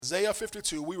Isaiah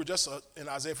 52. We were just in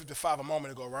Isaiah 55 a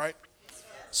moment ago, right?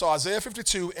 So Isaiah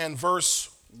 52 and verse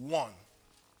 1.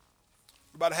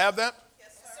 Everybody have that?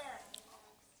 Yes, sir.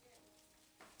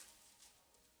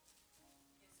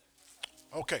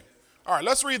 Okay. All right,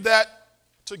 let's read that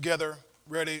together.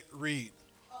 Ready, read.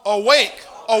 Awake,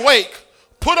 awake.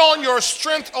 Put on your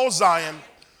strength, O Zion.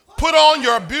 Put on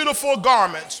your beautiful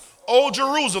garments, O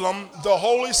Jerusalem, the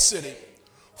holy city.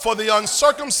 For the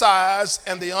uncircumcised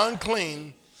and the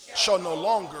unclean shall no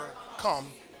longer come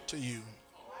to you.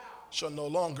 Shall no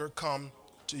longer come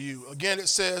to you. Again, it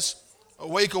says,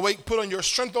 awake, awake, put on your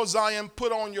strength, O Zion,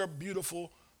 put on your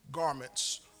beautiful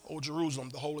garments, O Jerusalem,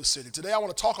 the holy city. Today I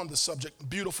want to talk on this subject,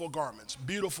 beautiful garments,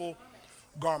 beautiful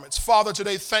garments. Father,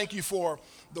 today thank you for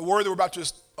the word that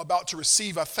we're about to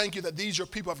receive. I thank you that these your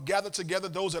people have gathered together,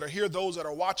 those that are here, those that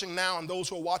are watching now, and those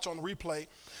who will watch on replay.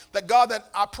 That God, that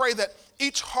I pray that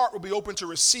each heart will be open to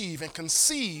receive and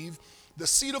conceive the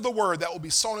seed of the word that will be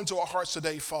sown into our hearts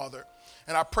today, Father.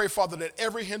 And I pray, Father, that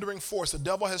every hindering force the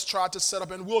devil has tried to set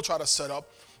up and will try to set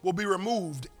up will be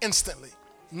removed instantly.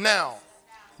 Now,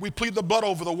 we plead the blood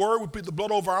over the word. We plead the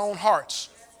blood over our own hearts.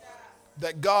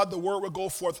 That God, the word will go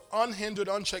forth unhindered,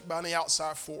 unchecked by any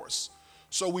outside force.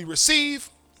 So we receive,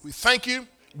 we thank you,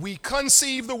 we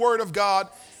conceive the word of God,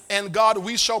 and God,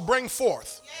 we shall bring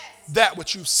forth that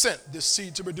which you've sent this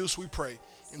seed to produce, we pray.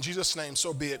 In Jesus' name,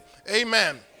 so be it.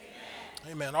 Amen.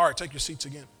 Amen. All right, take your seats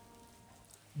again.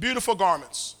 Beautiful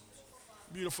garments.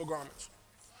 Beautiful garments.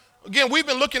 Again, we've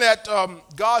been looking at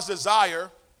God's desire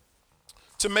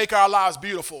to make our lives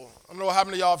beautiful. I don't know how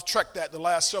many of y'all have trekked that the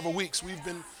last several weeks. We've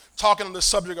been talking on the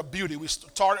subject of beauty. We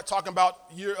started talking about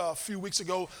a few weeks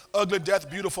ago, ugly death,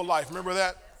 beautiful life. Remember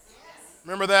that?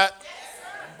 Remember that?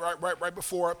 Right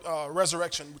before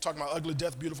resurrection, we're talking about ugly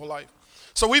death, beautiful life.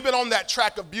 So we've been on that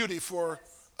track of beauty for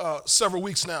several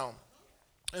weeks now.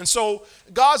 And so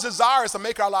God's desire is to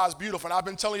make our lives beautiful. And I've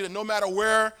been telling you that no matter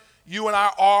where you and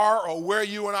I are or where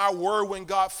you and I were when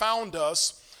God found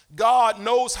us, God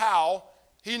knows how,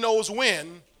 he knows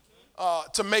when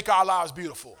to make our lives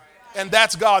beautiful. And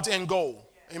that's God's end goal.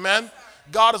 Amen?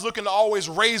 God is looking to always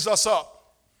raise us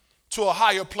up to a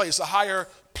higher place, a higher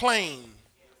plane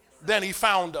than he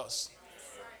found us.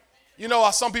 You know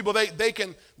how some people,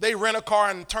 they rent a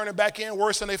car and turn it back in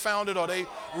worse than they found it, or they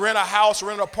rent a house or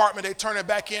rent an apartment, they turn it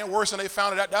back in worse than they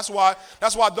found it. That's why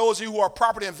those of you who are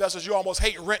property investors, you almost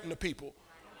hate renting to people.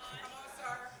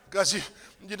 Because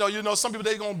you know some people,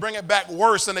 they're going to bring it back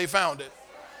worse than they found it.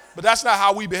 But that's not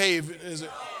how we behave, is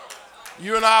it?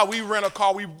 You and I, we rent a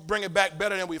car, we bring it back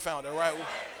better than we found it, right?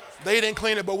 They didn't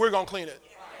clean it, but we're going to clean it.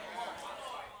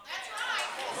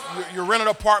 You rent an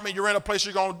apartment, you rent a place,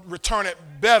 you're going to return it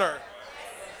better.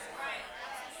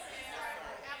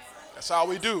 That's how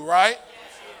we do, right?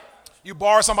 You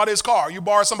borrow somebody's car, you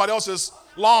borrow somebody else's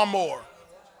lawnmower.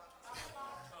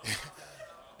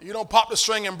 You don't pop the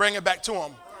string and bring it back to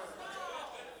them.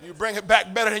 You bring it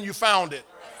back better than you found it,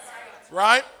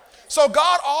 right? So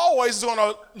God always is going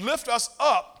to lift us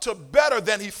up to better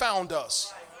than he found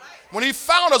us. When he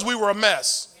found us, we were a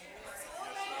mess.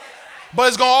 But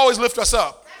it's going to always lift us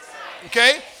up.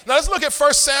 Okay? Now let's look at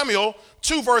 1 Samuel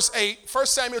 2 verse 8. 1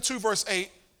 Samuel 2 verse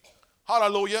 8.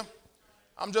 Hallelujah.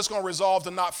 I'm just going to resolve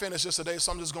to not finish this today,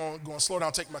 so I'm just going to slow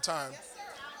down, take my time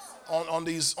on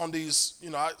these.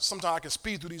 Sometimes I can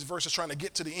speed through these verses trying to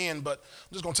get to the end, but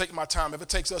I'm just going to take my time. If it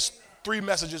takes us 3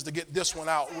 messages to get this one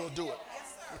out, we'll do it.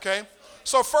 Okay?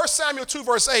 So 1 Samuel 2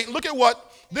 verse 8. Look at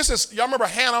what this is. Y'all remember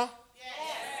Hannah,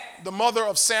 the mother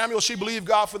of Samuel? She believed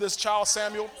God for this child,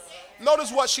 Samuel.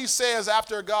 Notice what she says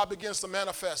after God begins to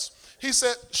manifest. She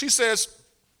says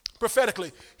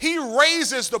prophetically, he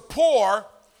raises the poor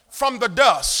from the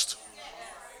dust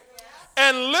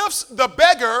and lifts the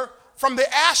beggar from the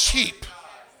ash heap.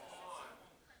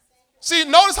 See,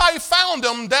 notice how he found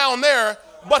them down there,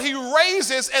 but he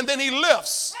raises and then he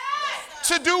lifts.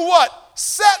 To do what?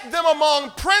 Set them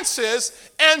among princes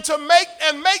and to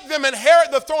make them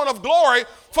inherit the throne of glory,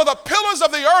 for the pillars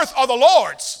of the earth are the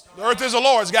Lord's. The earth is the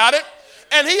Lord's, got it?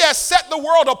 And he has set the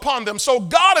world upon them. So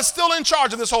God is still in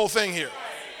charge of this whole thing here.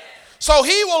 So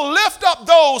he will lift up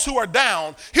those who are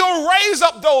down. He'll raise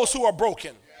up those who are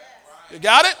broken. You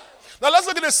got it? Now let's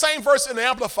look at this same verse in the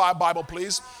Amplified Bible,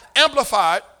 please.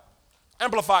 Amplified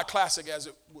Classic as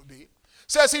it would be.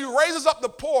 Says he raises up the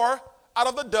poor out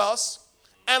of the dust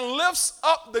and lifts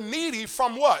up the needy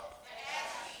from what?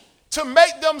 To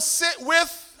make them sit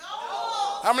with?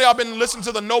 How many of y'all been listening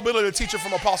to the nobility teacher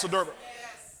from Apostle Durban?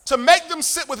 To make them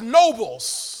sit with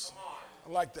nobles.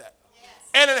 I like that.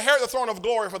 And inherit the throne of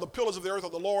glory, for the pillars of the earth are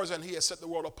the Lord's, and he has set the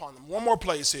world upon them. One more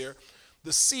place here.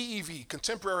 The CEV,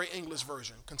 Contemporary English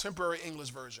Version. Contemporary English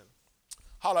Version.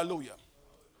 Hallelujah.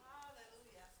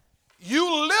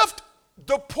 You lift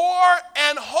the poor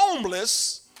and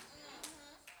homeless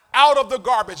out of the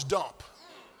garbage dump.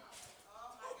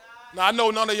 Now, I know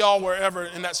none of y'all were ever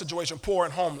in that situation, poor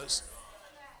and homeless.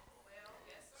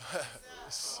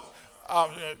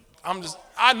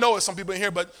 I know it's some people in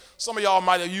here, but some of y'all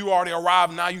might have, you already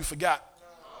arrived, now you forgot.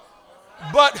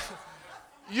 But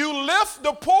you lift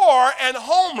the poor and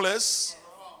homeless.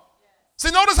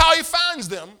 See, notice how he finds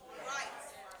them.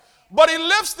 But he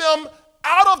lifts them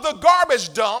out of the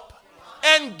garbage dump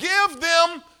and give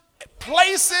them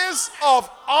places of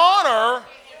honor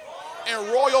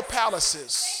in royal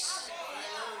palaces.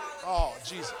 Oh,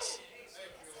 Jesus.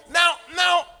 Now,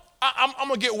 I'm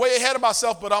going to get way ahead of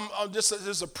myself, but I'm just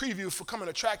a preview for coming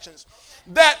attractions.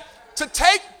 That to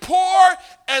take poor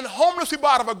and homeless people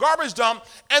out of a garbage dump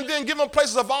and then give them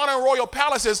places of honor in royal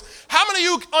palaces, how many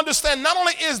of you understand not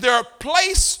only is their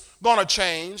place going to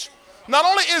change, not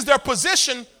only is their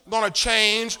position going to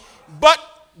change, but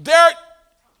their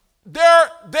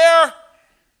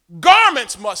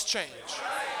garments must change.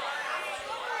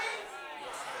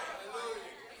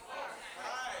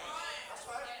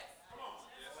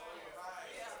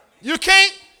 You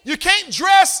can't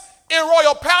dress in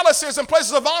royal palaces and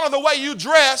places of honor the way you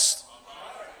dressed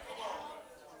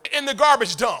in the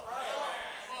garbage dump.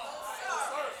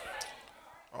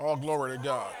 Oh, glory to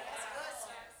God.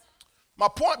 My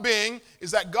point being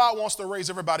is that God wants to raise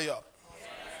everybody up.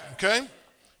 Okay?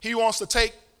 He wants to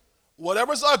take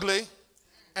whatever's ugly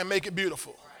and make it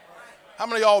beautiful. How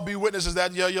many of y'all will be witnesses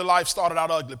that your life started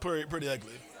out ugly, pretty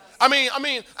ugly? I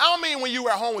don't mean when you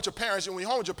were at home with your parents. And when you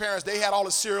were home with your parents, they had all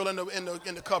the cereal in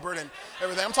the cupboard and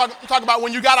everything. I'm talking about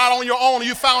when you got out on your own and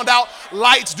you found out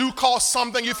lights do cost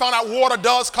something. You found out water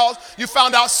does cost. You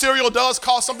found out cereal does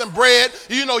cost something. Bread.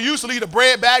 You used to leave the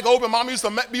bread bag open. Mom used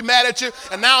to be mad at you.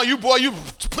 And now you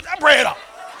put that bread up.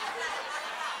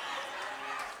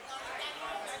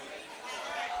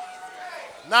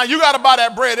 Now you got to buy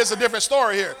that bread. It's a different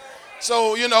story here.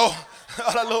 So,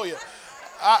 hallelujah.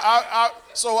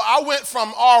 So I went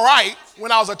from all right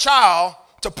when I was a child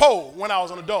to poor when I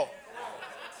was an adult.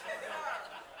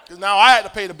 Because now I had to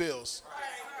pay the bills,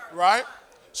 right?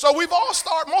 So we've all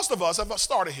started, most of us have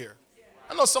started here.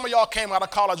 I know some of y'all came out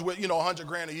of college with,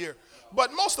 $100,000 a year,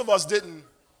 but most of us didn't.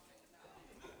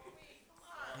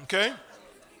 Okay?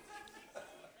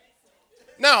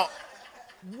 Now,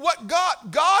 what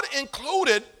God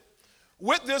included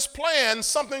with this plan,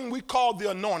 something we call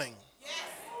the anointing.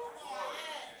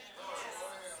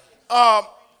 I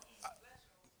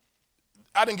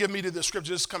didn't give me the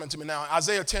scripture, it's coming to me now.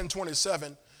 Isaiah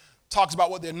 10:27 talks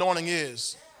about what the anointing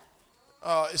is.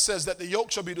 It says that the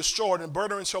yoke shall be destroyed and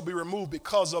burden shall be removed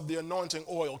because of the anointing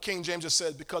oil. King James just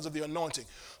says because of the anointing.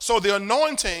 So the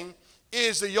anointing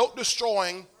is the yoke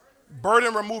destroying,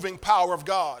 burden removing power of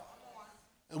God.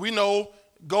 And we know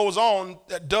goes on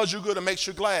that does you good and makes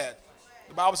you glad.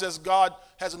 The Bible says God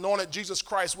has anointed Jesus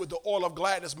Christ with the oil of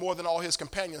gladness more than all his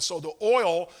companions. So the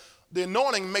oil, the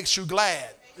anointing makes you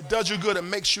glad. It does you good and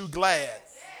makes you glad.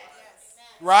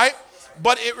 Right?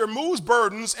 But it removes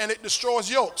burdens and it destroys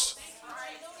yokes.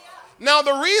 Now,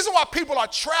 the reason why people are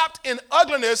trapped in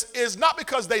ugliness is not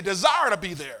because they desire to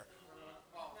be there.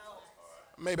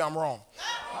 Maybe I'm wrong.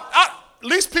 At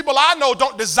least people I know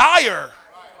don't desire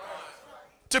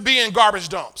to be in garbage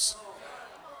dumps.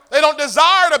 They don't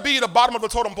desire to be at the bottom of the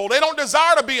totem pole. They don't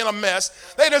desire to be in a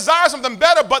mess. They desire something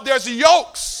better, but there's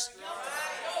yokes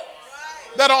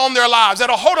that are on their lives, that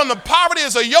are holding them. Poverty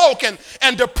is a yoke,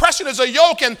 and depression is a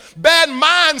yoke, and bad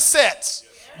mindsets.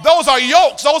 Those are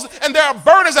yokes. And there are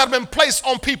burdens that have been placed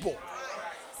on people.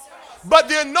 But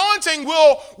the anointing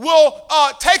will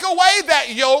take away that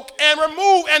yoke and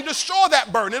remove and destroy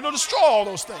that burden. It'll destroy all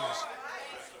those things.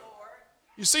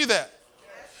 You see that?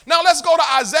 Now let's go to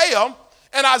Isaiah.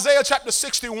 In Isaiah chapter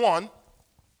 61,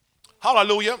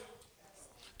 hallelujah.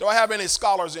 Do I have any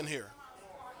scholars in here?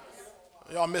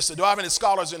 Y'all missed it. Do I have any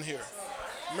scholars in here?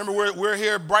 Remember, we're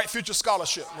here, Bright Future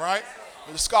Scholarship, right?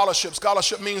 The scholarship.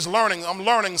 Scholarship means learning. I'm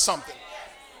learning something.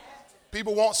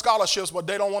 People want scholarships, but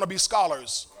they don't want to be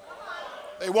scholars.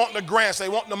 They want the grants. They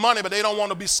want the money, but they don't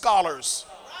want to be scholars.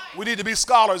 We need to be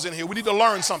scholars in here. We need to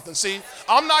learn something. See,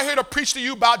 I'm not here to preach to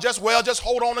you about just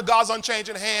hold on to God's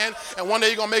unchanging hand and one day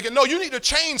you're going to make it. No, you need to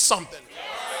change something.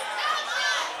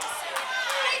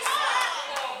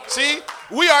 See,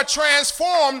 we are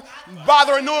transformed by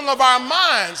the renewing of our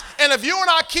minds. And if you and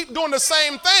I keep doing the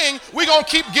same thing, we're going to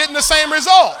keep getting the same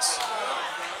results.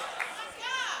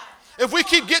 If we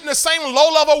keep getting the same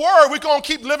low-level word, we're going to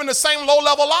keep living the same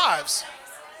low-level lives.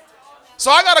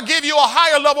 So I got to give you a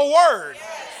higher level word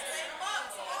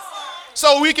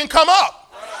so we can come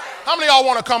up. How many of y'all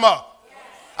want to come up?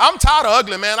 I'm tired of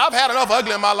ugly, man. I've had enough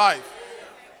ugly in my life.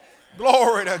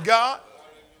 Glory to God.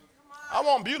 I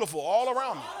want beautiful all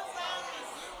around me.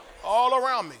 All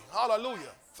around me.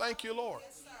 Hallelujah. Thank you, Lord.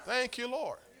 Thank you,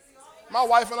 Lord. My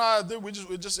wife and I, we're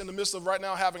just in the midst of right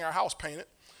now having our house painted.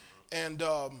 And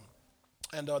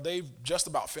they've just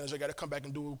about finished. They got to come back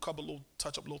and do a couple little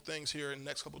touch-up little things here in the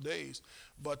next couple of days.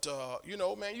 But,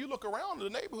 man, you look around the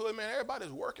neighborhood, man,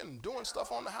 everybody's working and doing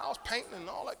stuff on the house, painting and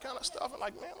all that kind of stuff. And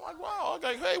like, man, wow. I'm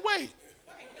like, hey, wait.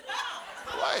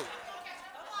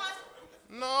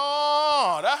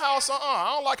 No, that house,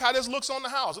 I don't like how this looks on the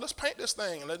house. Let's paint this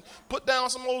thing and let's put down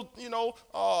some old,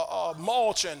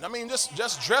 mulching. I mean,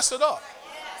 just dress it up.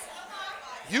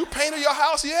 You painted your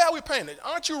house? Yeah, we painted.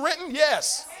 Aren't you renting?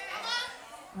 Yes.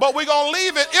 But we're going to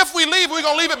leave it. If we leave, we're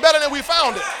going to leave it better than we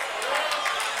found it.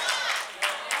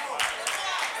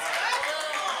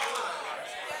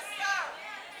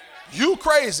 You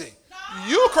crazy.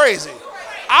 You crazy.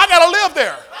 I got to live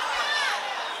there.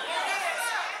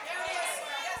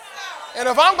 And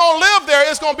if I'm going to live there,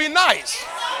 it's going to be nice.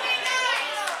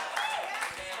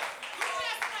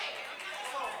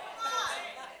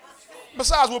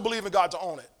 Besides, we'll believe in God to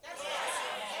own it.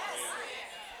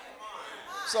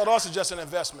 So to us, it's just an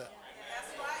investment.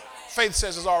 Faith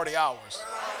says it's already ours.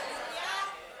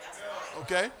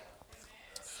 Okay?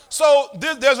 So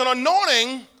there's an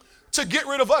anointing to get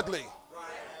rid of ugly.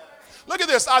 Look at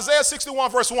this, Isaiah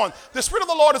 61 verse 1. The Spirit of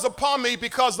the Lord is upon me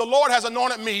because the Lord has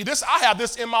anointed me. I have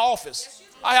this in my office.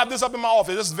 I have this up in my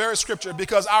office. This is very scripture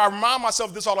because I remind myself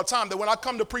of this all the time, that when I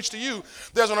come to preach to you,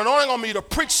 there's an anointing on me to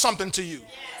preach something to you.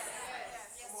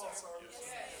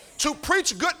 To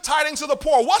preach good tidings to the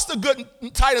poor. What's the good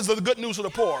tidings of the good news to the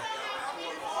poor?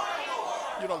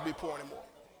 You don't be poor anymore.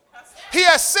 He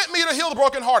has sent me to heal the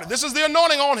brokenhearted. This is the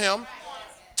anointing on him.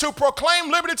 To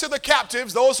proclaim liberty to the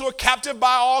captives, those who are captive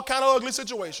by all kind of ugly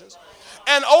situations.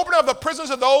 And open up the prisons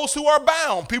of those who are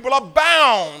bound. People are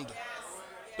bound.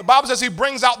 The Bible says he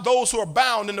brings out those who are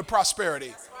bound into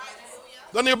prosperity.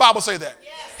 Doesn't your Bible say that?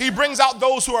 He brings out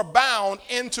those who are bound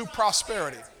into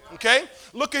prosperity. Okay?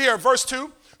 Look at here, verse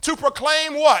 2. To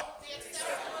proclaim what?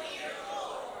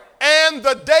 And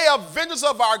the day of vengeance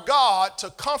of our God, to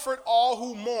comfort all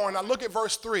who mourn. Now look at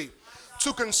verse 3.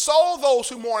 To console those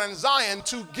who mourn in Zion,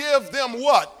 to give them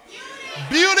what?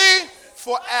 Beauty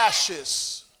for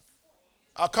ashes.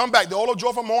 I'll come back. The oil of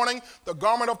joy for mourning, the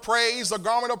garment of praise, the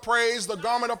garment of praise, the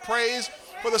garment of praise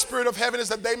for the spirit of heaviness,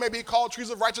 that they may be called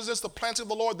trees of righteousness, the plants of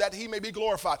the Lord, that he may be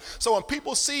glorified. So when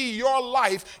people see your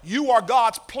life, you are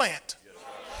God's plant.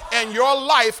 And your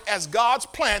life as God's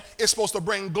plant is supposed to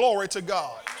bring glory to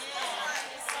God.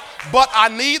 But I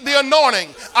need the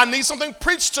anointing. I need something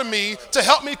preached to me to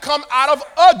help me come out of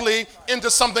ugly into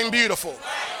something beautiful.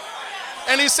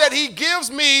 And he said he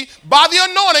gives me, by the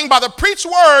anointing, by the preached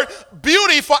word,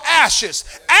 beauty for ashes.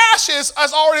 Ashes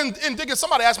is already indicative.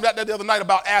 Somebody asked me that the other night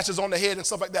about ashes on the head and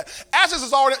stuff like that. Ashes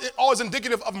is always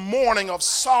indicative of mourning, of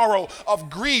sorrow, of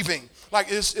grieving. Like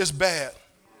it's bad.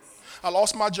 I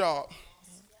lost my job.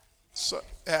 So,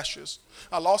 ashes.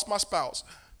 I lost my spouse.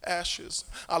 Ashes.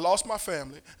 I lost my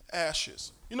family.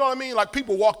 Ashes. You know what I mean? Like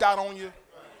people walked out on you.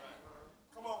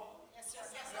 Come on.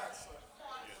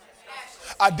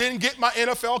 I didn't get my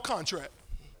NFL contract.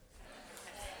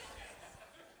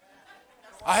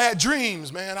 I had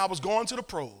dreams, man. I was going to the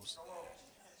pros.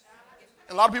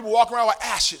 And a lot of people walk around with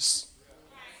ashes,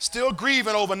 still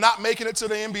grieving over not making it to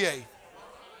the NBA.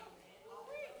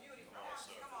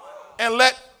 And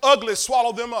let ugly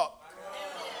swallow them up.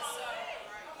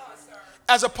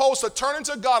 As opposed to turning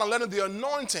to God and letting the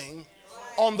anointing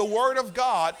on the word of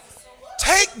God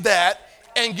take that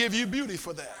and give you beauty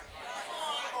for that.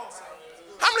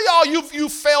 How many of y'all you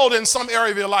failed in some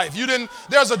area of your life?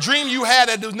 There's a dream you had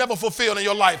that was never fulfilled in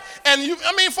your life. And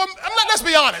let's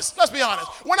be honest. Let's be honest.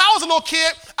 When I was a little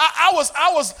kid, I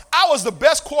was the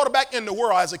best quarterback in the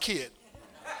world as a kid.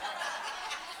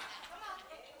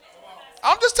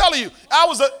 I'm just telling you,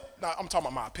 I'm talking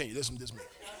about my opinion. This is me.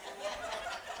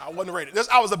 I wasn't rated.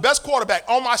 I was the best quarterback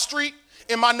on my street,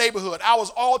 in my neighborhood. I was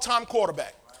all-time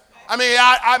quarterback. I mean,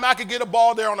 I could get a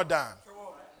ball there on a dime.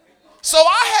 So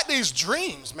I had these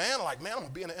dreams, man, like, man, I'm going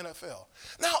to be in the NFL.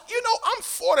 Now, I'm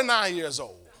 49 years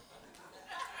old.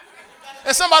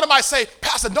 And somebody might say,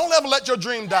 Pastor, don't ever let your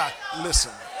dream die.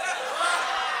 Listen.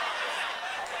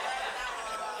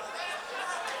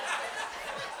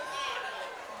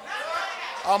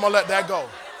 I'm going to let that go.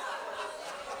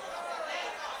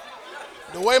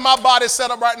 The way my body's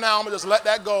set up right now, I'm going to just let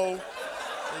that go.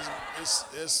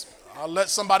 I'll let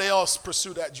somebody else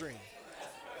pursue that dream.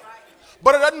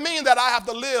 But it doesn't mean that I have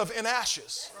to live in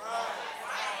ashes.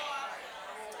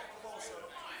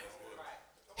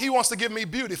 He wants to give me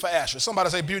beauty for ashes. Somebody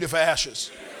say beauty for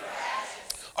ashes.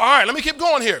 All right, let me keep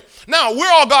going here. Now, we're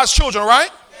all God's children,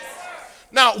 right?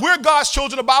 Now, we're God's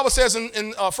children. The Bible says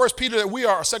in 1 Peter that we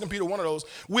are, or 2 Peter, one of those,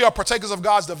 we are partakers of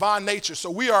God's divine nature. So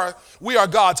we are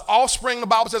God's offspring. The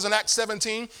Bible says in Acts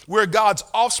 17, we're God's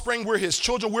offspring. We're his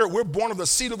children. We're born of the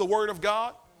seed of the word of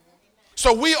God.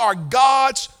 So we are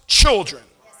God's children.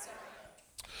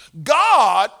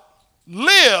 God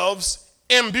lives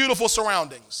in beautiful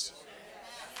surroundings.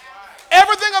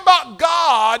 Everything about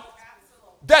God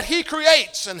that he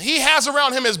creates and he has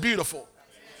around him is beautiful.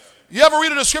 You ever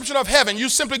read a description of heaven? You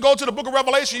simply go to the book of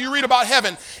Revelation, you read about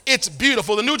heaven. It's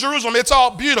beautiful. The New Jerusalem, it's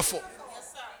all beautiful.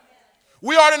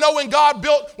 We already know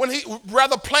when he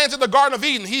planted the Garden of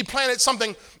Eden, he planted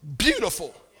something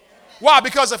beautiful. Why?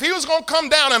 Because if he was going to come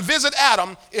down and visit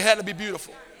Adam, it had to be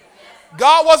beautiful.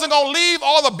 God wasn't going to leave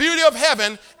all the beauty of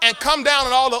heaven and come down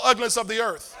in all the ugliness of the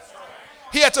earth.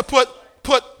 He had to put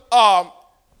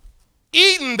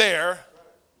Eden there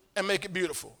and make it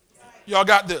beautiful. Y'all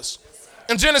got this?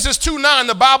 In Genesis 2:9,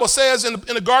 the Bible says in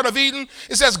the Garden of Eden,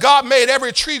 it says God made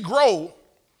every tree grow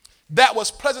that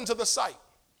was pleasant to the sight.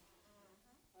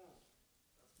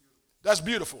 That's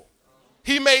beautiful.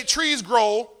 He made trees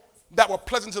grow that were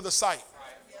pleasant to the sight.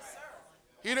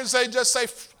 He didn't just say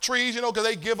trees, because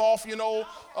they give off,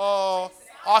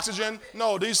 oxygen.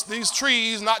 No, these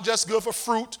trees, not just good for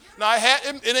fruit. Now,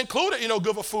 it included,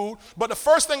 good for food. But the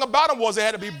first thing about them was they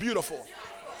had to be beautiful.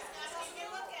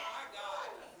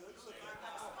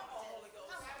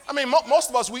 I mean, most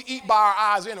of us, we eat by our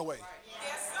eyes anyway.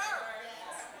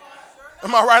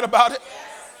 Am I right about it?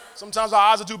 Sometimes our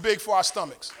eyes are too big for our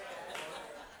stomachs.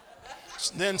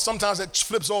 Then sometimes it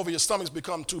flips over, your stomachs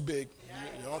become too big.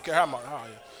 You don't care how much.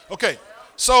 Okay,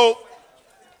 so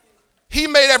he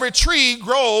made every tree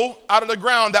grow out of the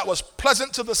ground that was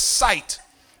pleasant to the sight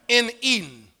in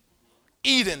Eden.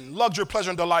 Eden, luxury, pleasure,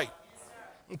 and delight.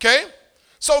 Okay?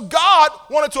 So God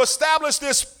wanted to establish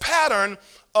this pattern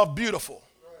of beautiful.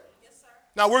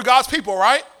 Now, we're God's people,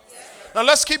 right? Yes. Now,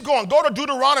 let's keep going. Go to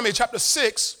Deuteronomy chapter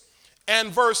 6 and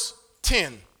verse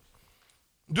 10.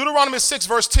 Deuteronomy 6,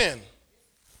 verse 10.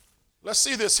 Let's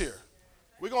see this here.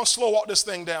 We're going to slow walk this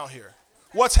thing down here.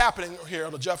 What's happening here,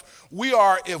 Elder Jeff? We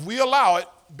are, if we allow it,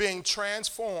 being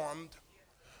transformed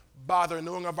by the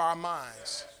renewing of our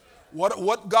minds.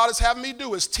 What God is having me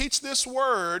do is teach this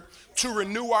word to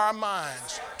renew our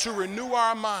minds. To renew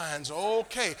our minds.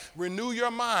 Okay, renew your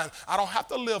mind. I don't have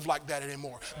to live like that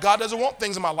anymore. God doesn't want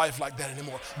things in my life like that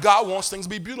anymore. God wants things to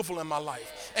be beautiful in my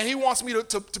life. And he wants me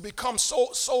to become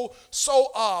so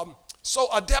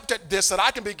adept at this that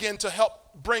I can begin to help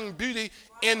bring beauty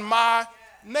in my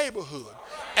neighborhood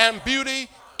and beauty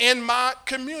in my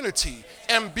community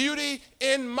and beauty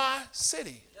in my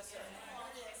city.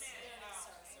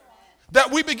 That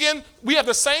we have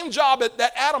the same job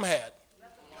that Adam had.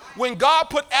 When God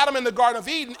put Adam in the Garden of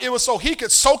Eden, it was so he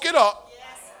could soak it up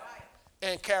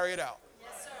and carry it out.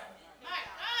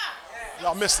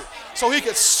 Y'all missed it. So he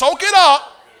could soak it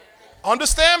up,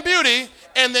 understand beauty,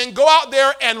 and then go out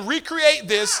there and recreate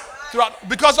this throughout.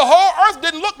 Because the whole earth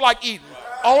didn't look like Eden.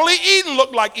 Only Eden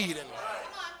looked like Eden.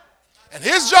 And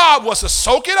his job was to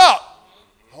soak it up.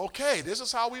 Okay, this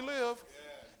is how we live.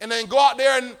 And then go out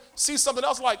there and see something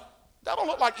else like, that don't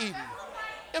look like Eden.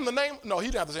 In the name, no, he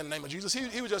didn't have to say in the name of Jesus.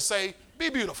 He would just say,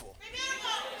 be beautiful.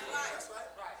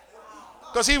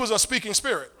 Because he was a speaking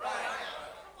spirit.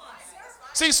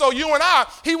 See, so you and I,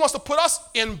 he wants to put us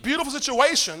in beautiful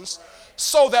situations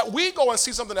so that we go and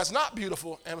see something that's not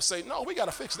beautiful and say, no, we got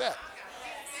to fix that.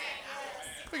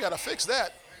 We got to fix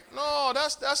that. No,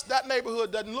 that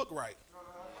neighborhood doesn't look right.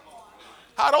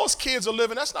 How those kids are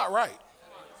living, that's not right.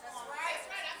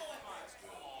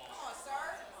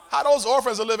 How those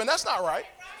orphans are living, that's not right.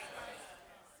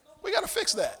 We got to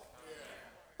fix that.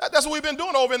 That's what we've been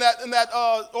doing over in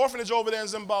that orphanage over there in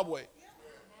Zimbabwe.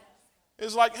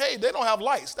 It's like, hey, they don't have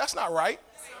lights. That's not right.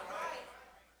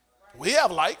 We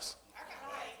have lights.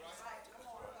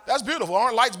 That's beautiful.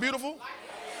 Aren't lights beautiful?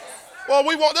 Well,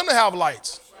 we want them to have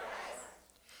lights.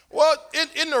 Well,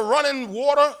 isn't the running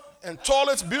water and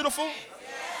toilets beautiful?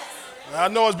 I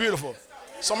know it's beautiful.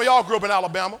 Some of y'all grew up in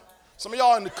Alabama. Some of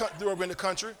y'all grew up in the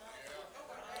country.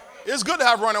 It's good to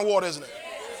have running water, isn't it?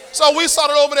 So we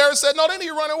started over there and said, no, they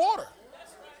need running water.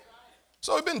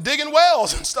 So we've been digging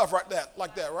wells and stuff like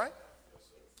that, right?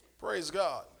 Praise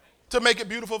God. To make it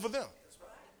beautiful for them.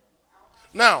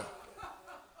 Now,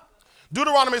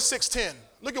 Deuteronomy 6:10.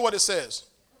 Look at what it says.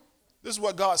 This is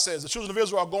what God says. The children of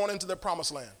Israel are going into their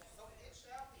promised land.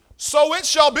 So it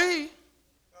shall be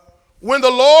when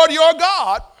the Lord your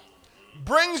God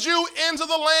brings you into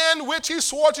the land which he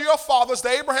swore to your fathers, to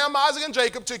Abraham, Isaac, and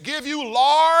Jacob, to give you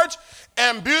large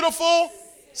and beautiful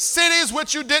cities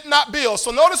which you did not build.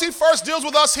 So notice he first deals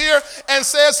with us here and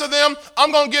says to them,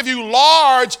 I'm going to give you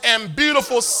large and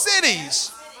beautiful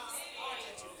cities.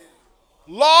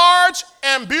 Large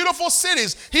and beautiful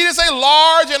cities. He didn't say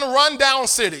large and run-down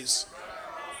cities.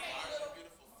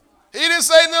 He didn't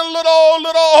say little,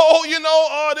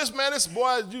 this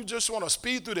boy, you just want to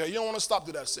speed through there. You don't want to stop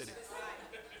through that city.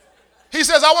 He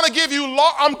says, I'm going to give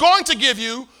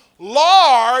you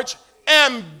large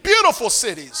and beautiful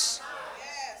cities.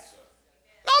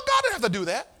 Now, God didn't have to do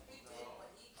that.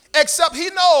 Except he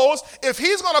knows if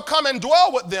he's going to come and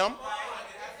dwell with them.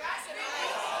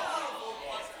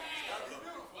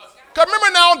 Because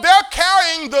remember now, they're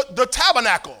carrying the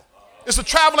tabernacle. It's a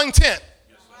traveling tent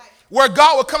where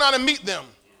God will come down and meet them.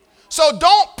 So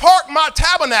don't park my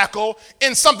tabernacle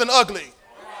in something ugly.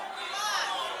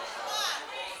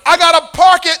 I got to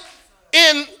park it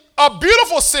in a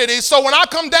beautiful city so when I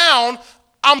come down,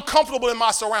 I'm comfortable in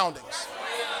my surroundings.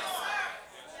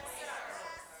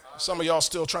 Some of y'all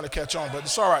still trying to catch on, but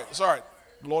it's all right. It's all right.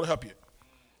 The Lord will help you.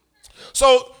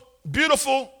 So,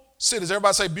 beautiful cities.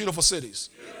 Everybody say beautiful cities.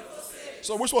 Beautiful cities.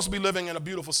 So we're supposed to be living in a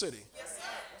beautiful city. Yes, sir.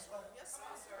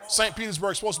 St.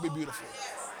 Petersburg is supposed to be beautiful.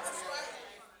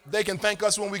 They can thank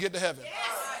us when we get to heaven.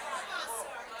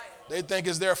 They think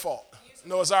it's their fault.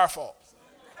 No, it's our fault.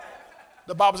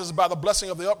 The Bible says by the blessing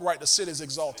of the upright, the city is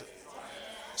exalted.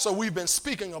 So we've been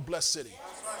speaking a blessed city.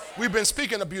 We've been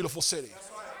speaking a beautiful city.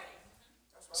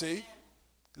 See,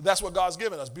 that's what God's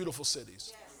given us, beautiful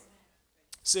cities.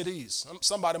 Cities.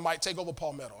 Somebody might take over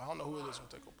Palmetto. I don't know who it is going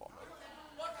to take over Palmetto.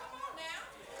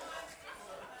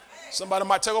 Somebody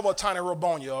might take over a tiny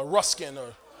Robonia or Ruskin,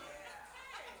 or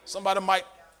somebody might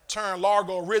turn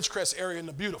Largo, Ridgecrest area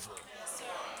into beautiful.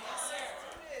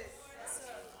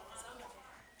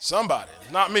 Somebody,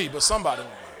 not me, but somebody.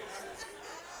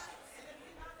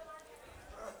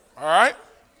 All right.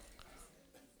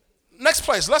 Next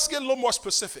place, let's get a little more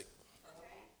specific.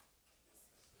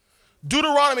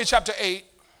 Deuteronomy chapter 8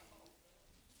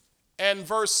 and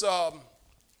verse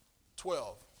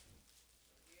 12.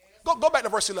 Go back to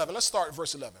verse 11. Let's start at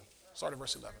verse 11. Start at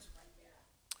verse 11.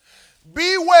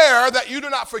 Beware that you do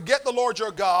not forget the Lord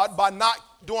your God by not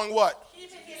doing what?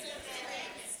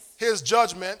 His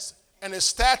judgments and his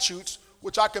statutes,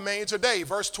 which I command you today.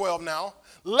 Verse 12 now.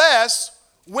 Lest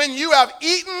when you have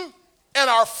eaten and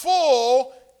are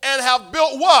full and have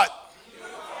built what?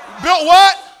 Beautiful. Built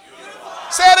what? Beautiful.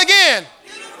 Say it again.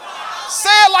 Say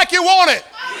it like you want it.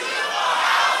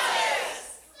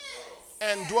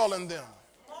 And dwell in them.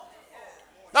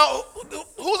 Now,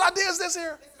 whose idea is this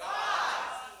here?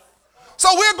 So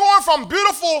we're going from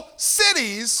beautiful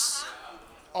cities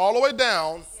all the way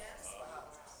down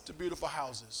to beautiful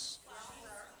houses.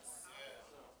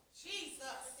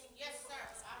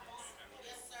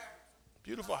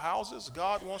 Beautiful houses.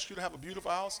 God wants you to have a beautiful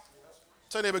house.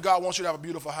 Tell your neighbor, God wants you to have a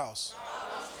beautiful house.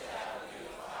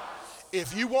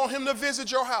 If you want him to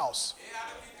visit your house.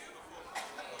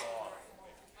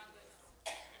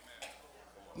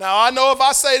 Now, I know if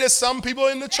I say this, some people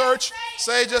in the church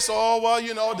say just,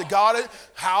 the God,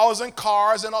 house and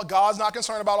cars, and all, God's not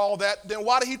concerned about all that. Then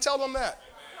why did he tell them that?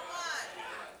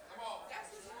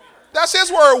 That's his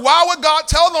word. Why would God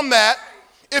tell them that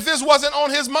if this wasn't on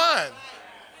his mind?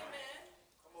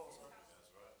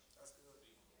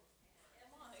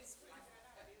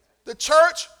 The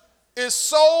church is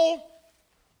so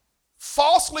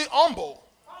falsely humble.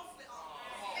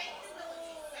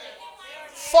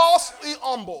 Falsely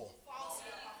humble.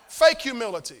 Fake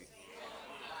humility.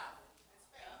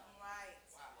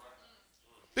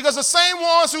 Because the same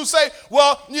ones who say,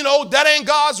 that ain't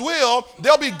God's will,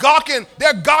 they'll be gawking.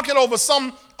 They're gawking over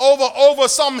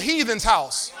some heathen's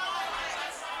house.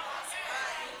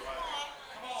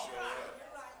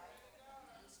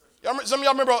 Some of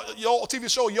y'all remember your old TV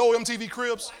show, Yo MTV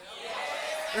Cribs?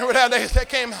 Remember that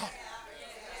came out?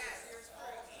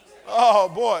 Oh,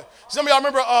 boy. Some of y'all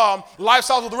remember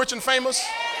Lifestyles of the Rich and Famous?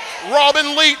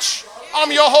 Robin Leach.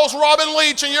 I'm your host, Robin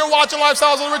Leach, and you're watching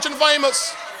Lifestyles of the Rich and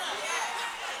Famous.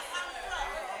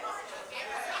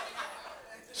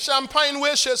 Champagne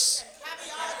wishes.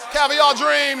 Caviar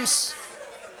dreams.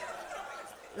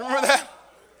 Remember that?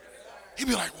 He'd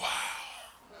be like, wow.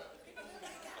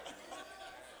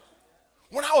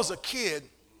 When I was a kid,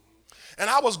 and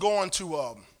I was going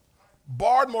to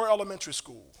Bardmore Elementary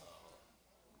School,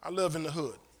 I live in the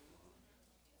hood.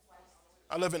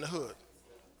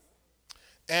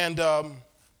 And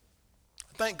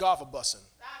thank God for busing.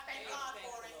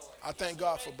 I thank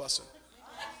God for busing.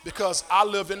 Because I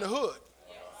live in the hood.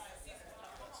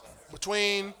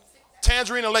 Between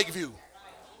Tangerine and Lakeview.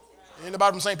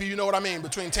 Anybody from St. Pete, you know what I mean.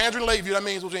 Between Tangerine and Lakeview, that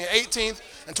means between 18th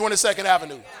and 22nd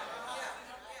Avenue.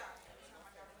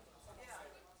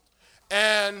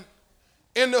 And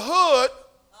in the hood,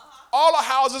 all the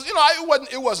houses, you know,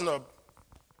 it wasn't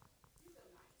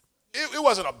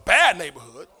a bad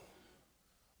neighborhood.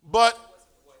 But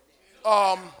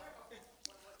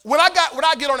when I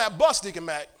get on that bus, Deacon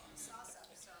Mac,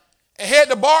 and head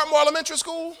to Bartmore Elementary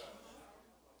School,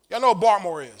 y'all know what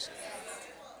Bartmore is.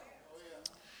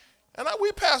 And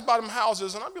we pass by them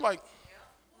houses, and I'd be like,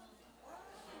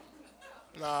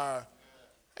 nah,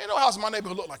 ain't no house in my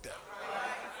neighborhood look like that.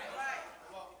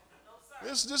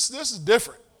 This is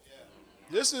different.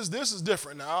 This is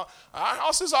different. Now, our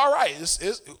house is all right.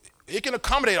 It can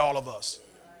accommodate all of us.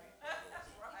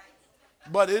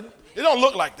 But it don't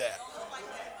look like that.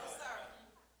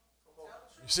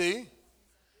 You see?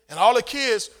 And all the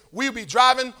kids, we'd be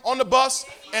driving on the bus,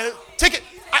 and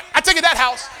I ticket that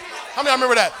house. How many of y'all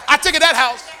remember that? I ticket that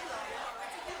house.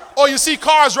 Or you see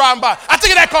cars driving by. I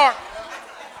ticket that car.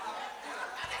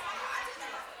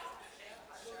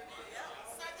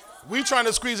 We trying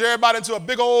to squeeze everybody into a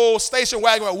big old station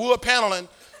wagon with wood paneling,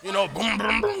 you know, boom,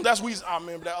 boom, boom. I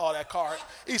remember that, that car.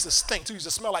 It used to stink too. It used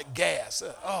to smell like gas.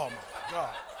 Oh my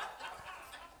God.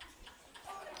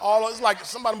 It's like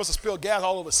somebody must have spilled gas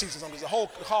all over the seats or something. The whole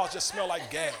car just smelled like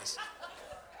gas.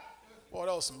 Boy,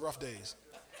 that was some rough days.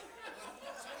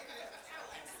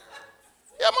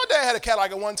 Yeah, my dad had a Cadillac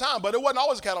at one time, but it wasn't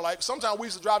always a Cadillac. Sometimes we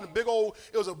used to drive it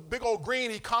was a big old green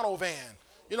Econo van.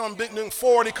 You know, big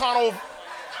Ford Econo.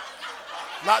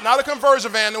 Not a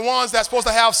conversion van, the ones that's supposed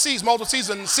to have seats, multiple seats,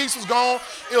 and the seats was gone.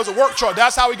 It was a work truck.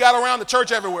 That's how we got around the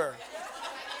church everywhere.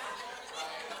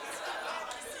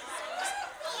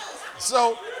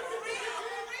 So,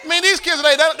 I mean, these kids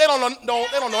today, they don't know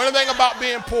anything about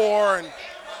being poor. And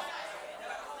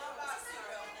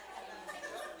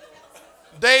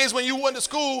days when you went to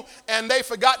school and they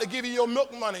forgot to give you your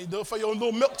milk money for your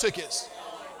little milk tickets.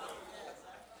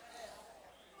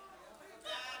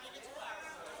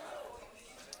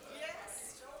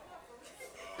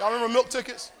 Y'all remember milk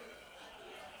tickets?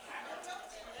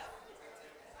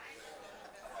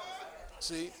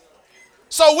 See?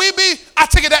 So I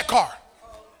ticket that car.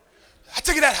 I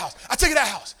ticket that house. I ticket that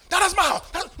house. Now that's my house.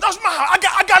 That's my house. I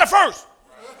got it first.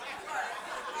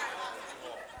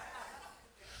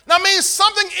 Now it means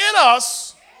something in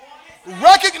us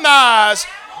recognize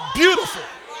beautiful,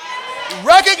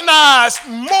 recognize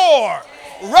more,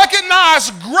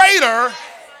 recognize greater,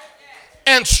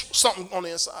 and something on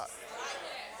the inside.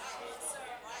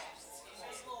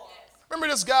 Remember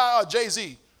this guy,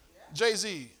 Jay-Z?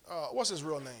 Jay-Z, what's his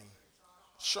real name?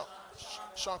 Sean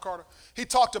Carter. He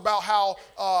talked about how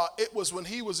it was when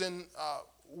he was in, I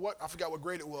forgot what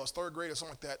grade it was, third grade or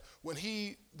something like that, when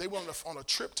they went on a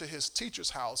trip to his teacher's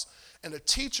house, and the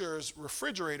teacher's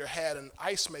refrigerator had an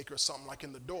ice maker or something like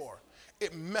in the door.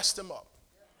 It messed him up.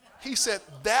 He said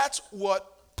that's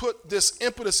what put this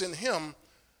impetus in him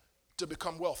to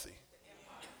become wealthy,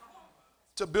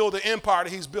 to build the empire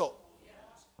that he's built.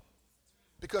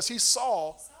 Because he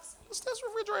saw, this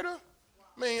refrigerator,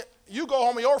 I mean, you go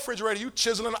home in your refrigerator, you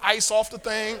chiseling the ice off the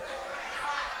thing.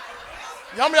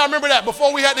 How many of y'all remember that?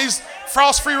 Before we had these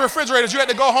frost-free refrigerators, you had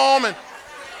to go home and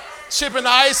chip in the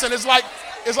ice, and it's like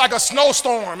a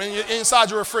snowstorm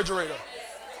inside your refrigerator.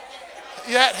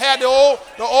 You had the old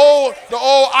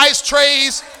ice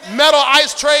trays, metal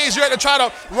ice trays. You had to try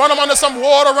to run them under some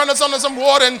water,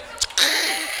 and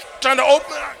trying to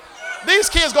open. These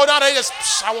kids go down there, they just,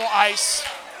 I want ice.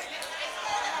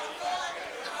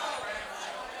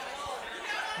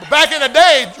 But back in the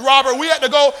day, Robert, we had to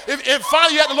go, if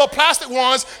finally you had the little plastic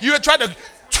ones, you had tried to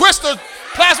twist the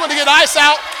plastic one to get the ice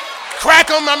out, crack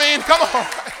them, I mean, come on.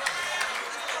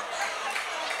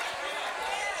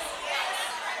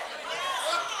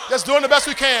 Just doing the best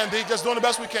we can, D, just doing the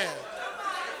best we can.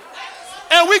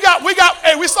 And we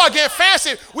started getting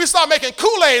fancy. We started making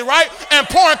Kool-Aid, right? And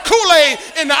pouring Kool-Aid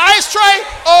in the ice tray.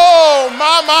 Oh,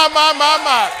 my.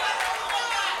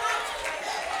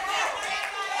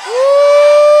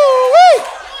 Woo-wee.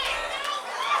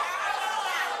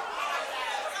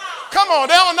 Come on,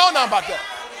 they don't know nothing about that.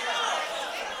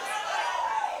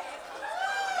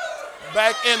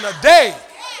 Back in the day,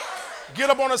 get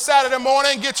up on a Saturday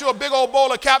morning, get you a big old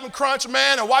bowl of Captain Crunch,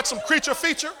 man, and watch some Creature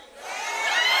Feature.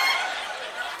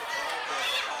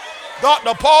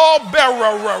 Dr. Paul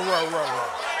Bearer.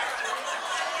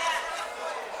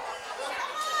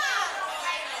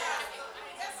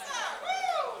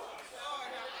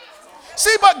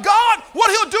 See, but God, what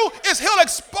he'll do is he'll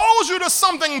expose you to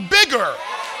something bigger.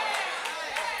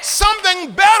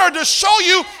 something better to show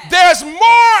you there's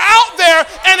more out there.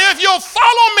 And if you'll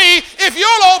follow me, if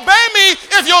you'll obey me,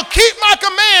 if you'll keep my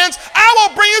commands, I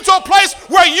will bring you to a place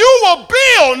where you will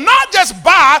build, not just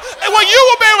buy, and where you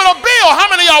will be able to build. How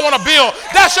many of y'all want to build?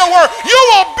 That's your word. You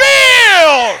will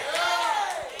build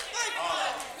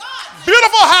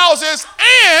beautiful houses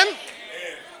and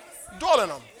dwell in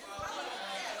them.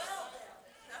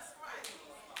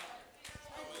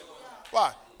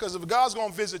 Why? Because if God's going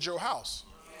to visit your house,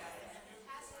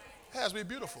 it has to be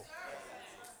beautiful.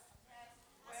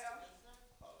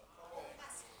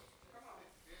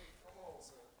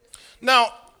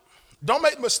 Now, don't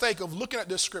make the mistake of looking at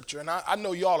this scripture, and I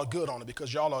know y'all are good on it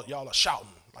because y'all are shouting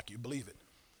like you believe it.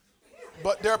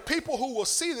 But there are people who will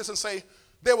see this and say,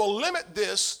 they will limit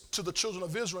this to the children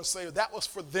of Israel and say that was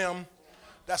for them.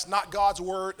 That's not God's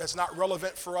word. That's not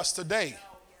relevant for us today.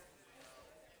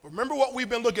 Remember what we've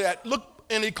been looking at. Look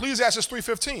in Ecclesiastes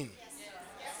 3:15.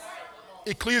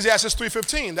 Ecclesiastes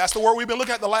 3:15. That's the word we've been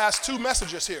looking at the last two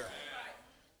messages here.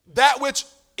 That which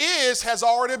is has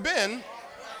already been,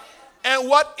 and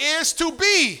what is to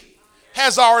be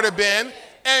has already been,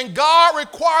 and God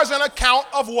requires an account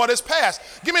of what is past.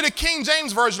 Give me the King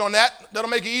James version on that. That'll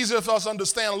make it easier for us to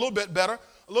understand a little bit better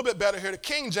here, the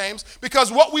King James, because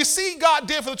what we see God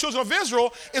did for the children of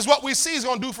Israel is what we see He's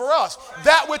going to do for us.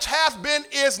 That which hath been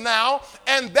is now,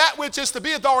 and that which is to be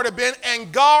hath already been,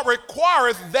 and God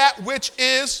requireth that which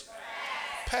is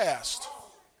past.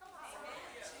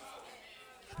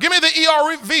 Give me the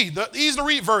ERV, the easy to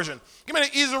read version. Give me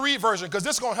the easy to read version, because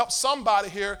this is going to help somebody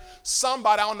here.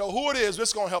 Somebody, I don't know who it is, but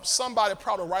it's going to help somebody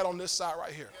probably right on this side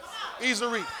right here. Easy to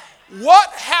read. What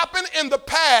happened in the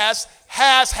past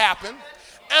has happened,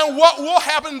 and what will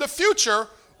happen in the future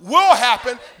will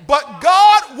happen, but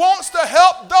God wants to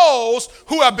help those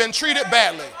who have been treated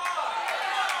badly.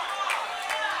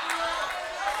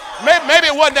 Maybe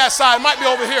it wasn't that side. It might be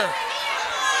over here.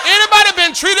 Anybody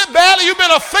been treated badly? You've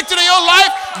been afflicted in your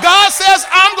life? God says,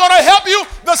 I'm going to help you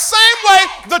the same way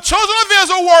the children of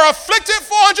Israel were afflicted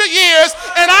 400 years,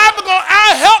 and I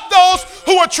help those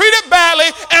who were treated badly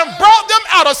and brought them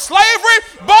out of slavery,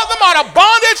 brought them out of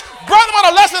bondage, brought them out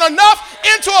of less than enough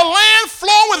into a land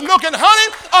flowing with milk and honey,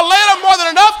 a land of more than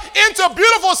enough, into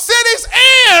beautiful cities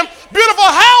and beautiful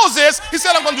houses. He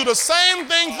said, I'm going to do the same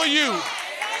thing for you.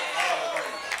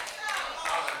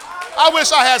 I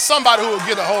wish I had somebody who would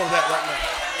get a hold of that right now.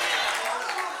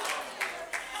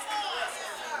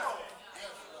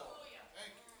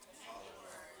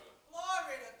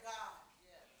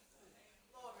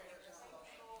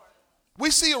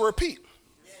 We see a repeat.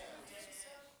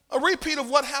 A repeat of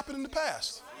what happened in the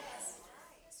past.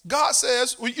 God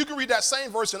says, well, you can read that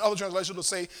same verse in other translations. It'll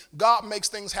say, God makes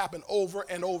things happen over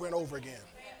and over and over again.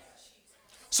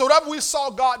 So that we saw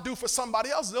God do for somebody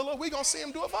else, we're going to see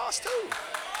Him do it for us too.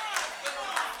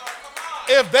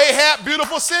 If they had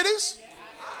beautiful cities,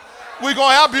 we're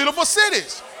going to have beautiful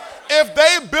cities. If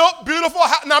they built beautiful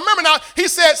houses. Now remember now, He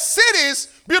said cities,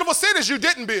 beautiful cities you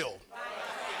didn't build.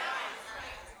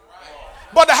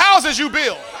 But the houses you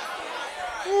build.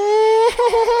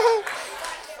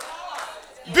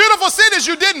 Beautiful cities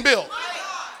you didn't build.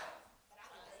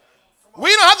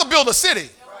 We don't have to build a city.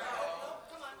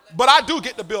 But I do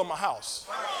get to build my house.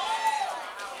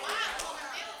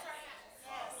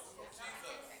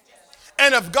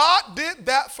 And if God did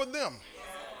that for them,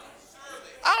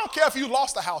 I don't care if you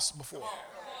lost a house before.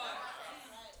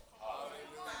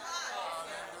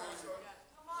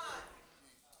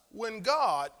 When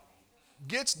God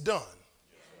gets done,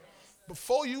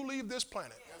 before you leave this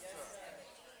planet,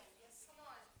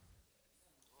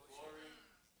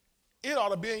 it ought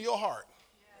to be in your heart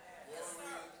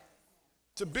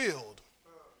to build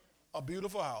a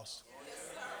beautiful house.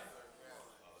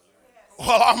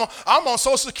 Well, I'm on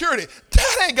Social Security.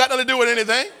 That ain't got nothing to do with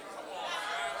anything.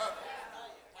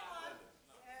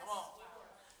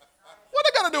 What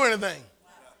they got to do with anything?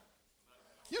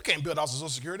 You can't build a house on Social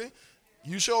Security.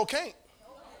 You sure can't.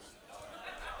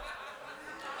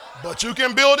 But you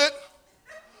can build it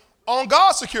on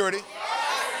God's security.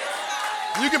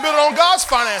 You can build it on God's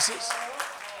finances.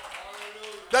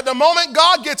 That the moment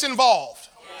God gets involved,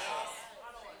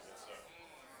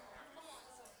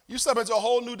 you step into a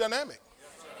whole new dynamic.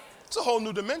 It's a whole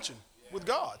new dimension with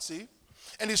God, see?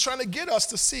 And He's trying to get us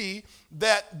to see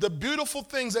that the beautiful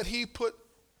things that He put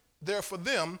there for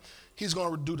them, He's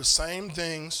going to do the same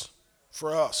things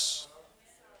for us.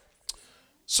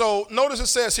 So notice it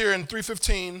says here in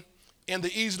 3:15 in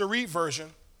the easy to read version,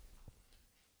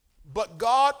 but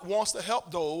God wants to help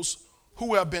those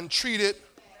who have been treated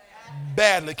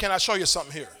badly. Can I show you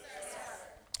something here?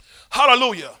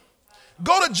 Hallelujah.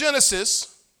 Go to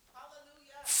Genesis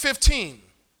 15.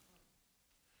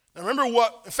 Now remember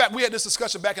what, in fact, we had this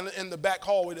discussion back in the back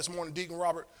hallway this morning. Deacon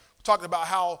Robert talked about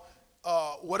how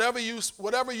whatever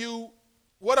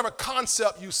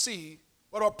concept you see,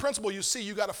 whatever principle you see,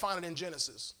 you got to find it in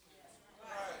Genesis.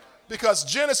 Because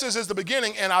Genesis is the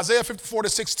beginning, and Isaiah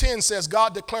 54:6-10 says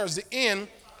God declares the end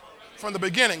from the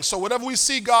beginning. So whatever we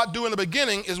see God do in the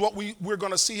beginning is what we're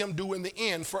going to see him do in the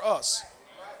end for us.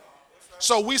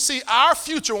 So we see our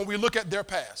future when we look at their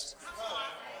past.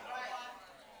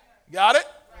 Got it?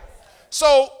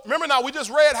 So remember now, we just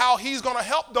read how he's going to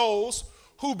help those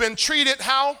who've been treated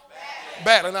how?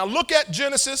 Badly. Now look at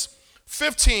Genesis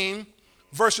 15,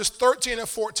 verses 13 and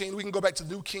 14. We can go back to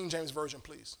the New King James Version,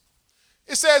 please.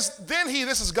 It says, then he,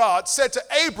 this is God, said to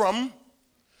Abram,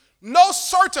 know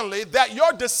certainly that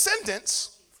your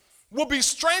descendants will be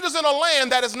strangers in a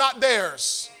land that is not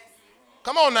theirs.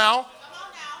 Come on now.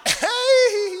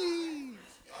 Hey.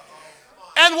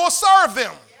 And will serve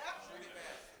them.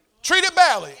 Treat it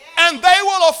badly. And they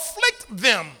will afflict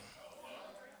them.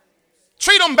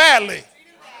 Treat them badly.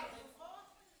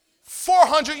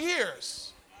 400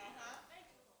 years.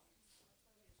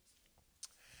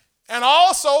 And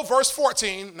also, verse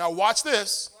 14, now watch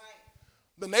this.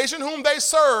 The nation whom they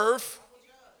serve,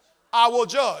 I will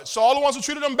judge. So all the ones who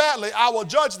treated them badly, I will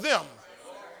judge them.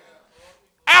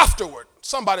 Afterward,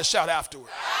 somebody shout afterward.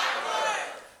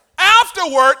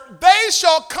 Afterward, they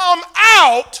shall come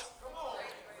out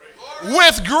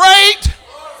with great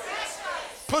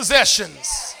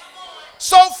possessions.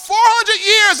 So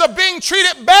 400 years of being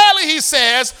treated badly, he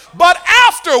says, but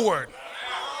afterward,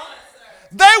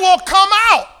 they will come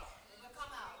out.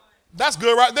 That's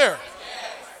good right there.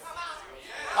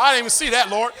 I didn't even see that,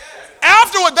 Lord.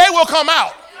 Afterward, they will come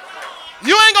out.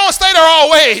 You ain't going to stay there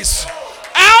always.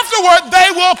 Afterward,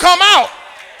 they will come out.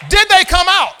 Did they come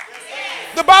out?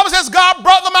 The Bible says God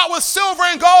brought them out with silver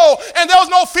and gold, and there was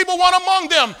no feeble one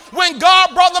among them. When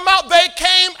God brought them out, they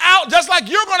came out just like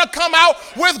you're going to come out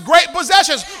with great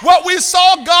possessions. What we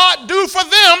saw God do for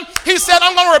them, he said,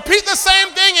 I'm going to repeat the same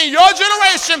thing in your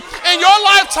generation, in your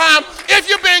lifetime.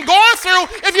 If you've been going through,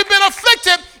 if you've been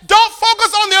afflicted, don't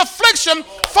focus on the affliction,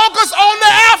 focus on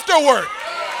the afterward.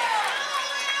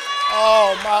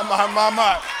 Oh, my.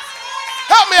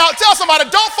 Help me out. Tell somebody,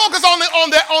 don't focus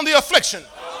on the affliction.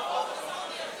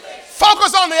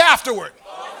 Focus on the afterward.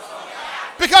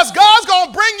 Because God's going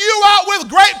to bring you out with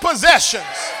great possessions.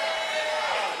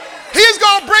 He's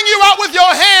going to bring you out with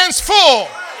your hands full.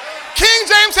 King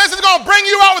James says he's going to bring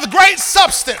you out with great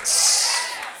substance.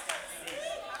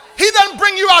 He doesn't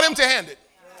bring you out empty-handed.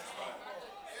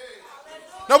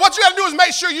 Now what you got to do is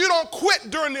make sure you don't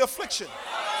quit during the affliction.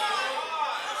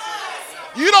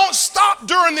 You don't stop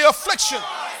during the affliction.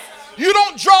 You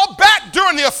don't draw back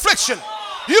during the affliction.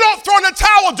 You don't throw in the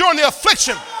towel during the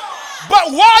affliction. But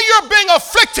while you're being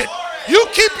afflicted, you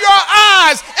keep your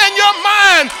eyes and your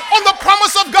mind on the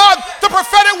promise of God, the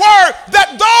prophetic word,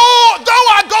 that though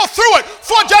I go through it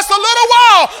for just a little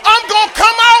while, I'm going to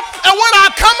come out. And when I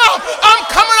come out, I'm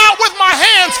coming out with my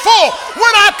hands full.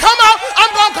 When I come out,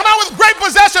 I'm going to come out with great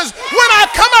possessions. When I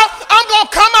come out, I'm going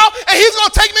to come out and he's going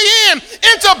to take me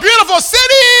into beautiful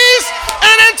cities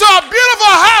and into a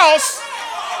beautiful house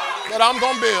that I'm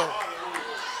going to build.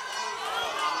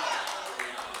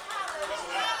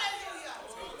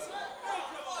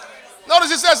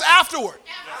 Notice it says afterward.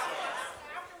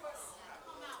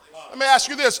 Let me ask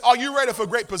you this. Are you ready for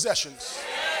great possessions?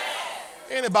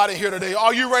 Anybody here today?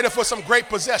 Are you ready for some great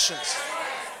possessions?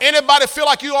 Anybody feel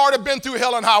like you already been through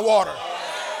hell and high water?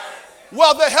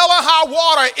 Well, the hell and high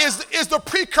water is the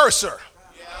precursor.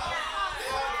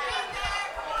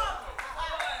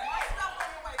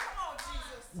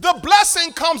 The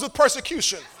blessing comes with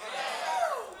persecution.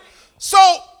 So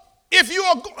if you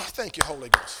are, thank you, Holy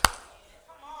Ghost.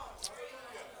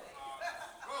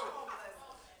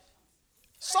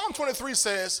 Psalm 23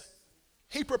 says,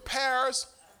 he prepares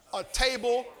a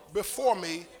table before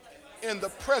me in the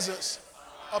presence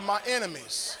of my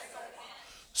enemies.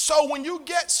 So when you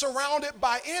get surrounded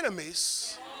by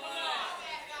enemies,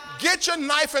 get your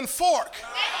knife and fork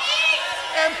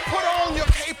and put on your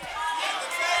paper.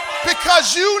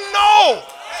 Because you know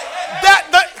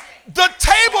that the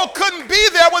table couldn't be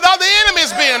there without the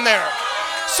enemies being there.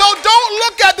 So don't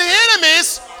look at the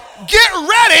enemies. Get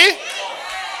ready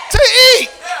to eat.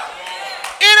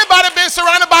 Anybody been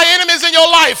surrounded by enemies in your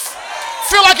life?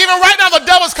 Feel like even right now the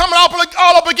devil's coming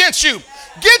all up against you.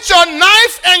 Get your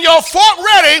knife and your fork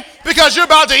ready because you're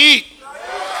about to eat.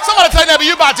 Somebody tell that,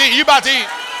 you're about to eat. You're about to eat.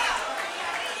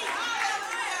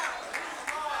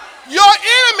 Your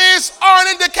enemies are an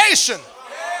indication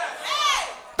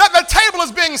that the table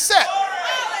is being set.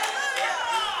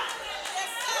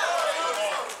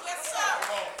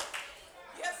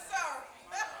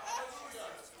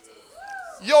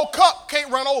 Your cup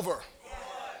can't run over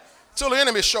till the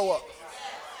enemies show up.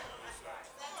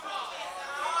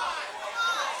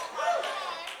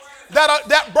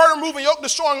 That burden removing, yoke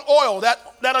destroying oil, that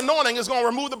anointing is going to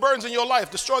remove the burdens in your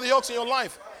life, destroy the yokes in your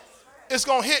life. It's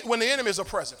going to hit when the enemies are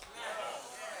present.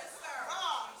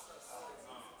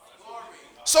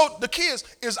 So the key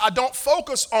is I don't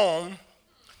focus on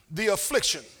the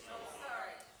affliction.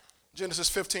 Genesis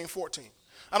 15:14.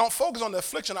 I don't focus on the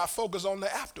affliction, I focus on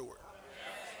the afterward.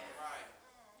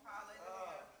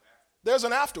 There's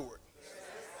an afterward.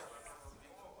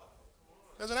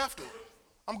 There's an afterward.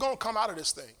 I'm going to come out of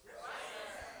this thing.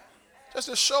 Just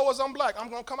as sure as I'm black,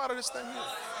 I'm going to come out of this thing here.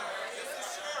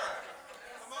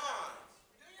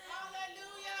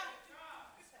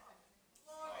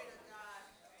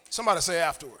 Somebody say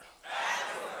afterward.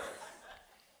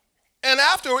 And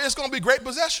afterward, it's going to be great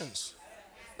possessions.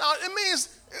 Now, it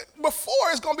means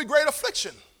before it's going to be great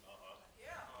affliction.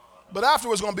 But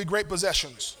afterwards, it's going to be great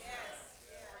possessions.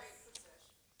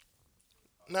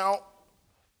 Now,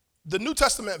 the New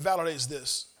Testament validates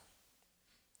this.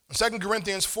 In 2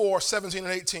 Corinthians 4:17 and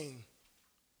 18.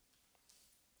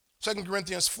 2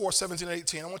 Corinthians 4:17 and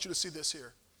 18. I want you to see this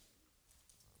here.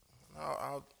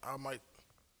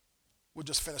 We'll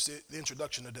just finish the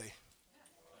introduction today.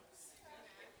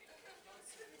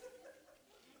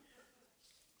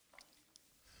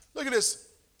 Look at this.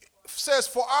 It says,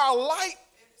 for our light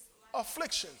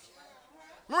affliction.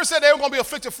 Remember it said they were going to be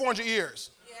afflicted 400 years.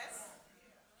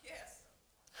 Yes.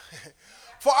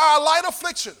 For our light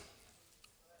affliction,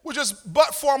 which is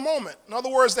but for a moment. In other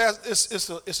words, it's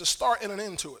a start and an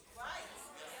end to it. Right.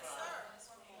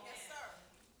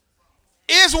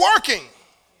 Yes, sir. Is working.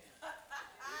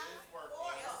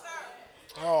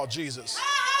 Oh, Jesus.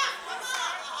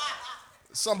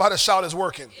 Somebody shout, is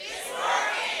working. It's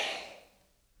working.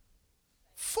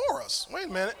 For us. Wait a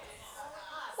minute.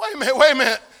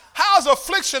 How's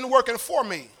affliction working for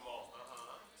me?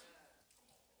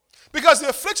 Because the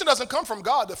affliction doesn't come from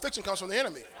God. The affliction comes from the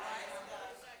enemy.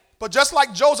 But just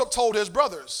like Joseph told his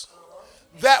brothers,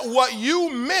 that what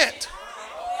you meant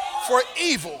for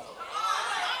evil,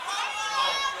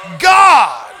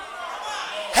 God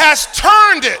has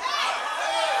turned it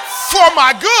for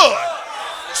my good.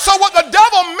 So what the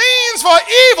devil means for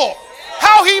evil,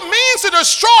 how he means to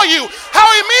destroy you,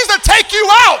 how he means to take you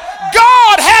out,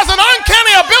 God has an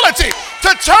uncanny ability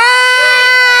to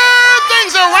turn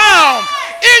things around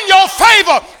in your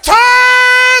favor,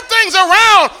 turn things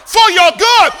around for your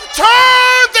good,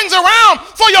 turn things around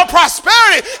for your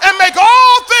prosperity, and make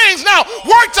all things now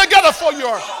work together for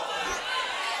your.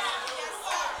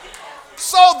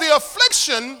 So the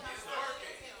affliction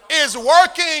is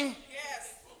working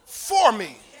for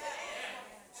me.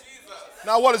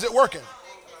 Now what is it working?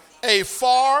 A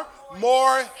far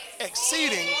more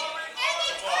exceeding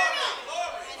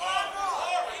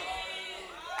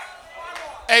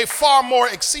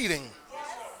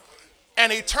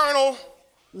an eternal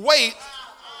weight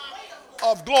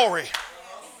of glory.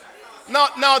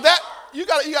 Now that you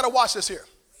got to watch this here.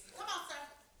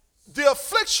 The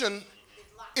affliction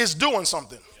is doing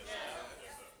something.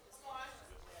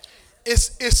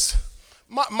 It's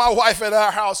my wife at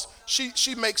our house.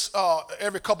 She makes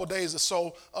every couple days or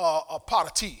so a pot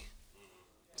of tea,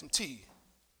 some tea,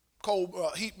 cold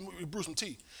heat. We brew some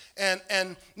tea,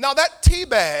 and now that tea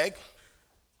bag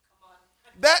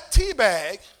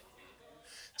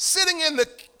sitting in the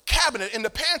cabinet in the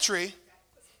pantry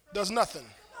does nothing.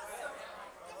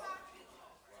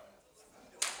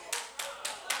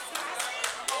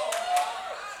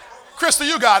 Krista,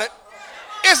 you got it.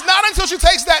 It's not until she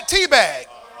takes that tea bag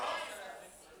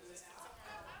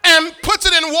and puts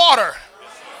it in water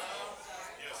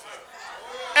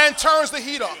and turns the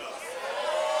heat up.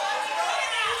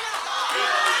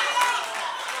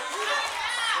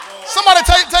 Somebody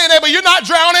tell your neighbor, you're not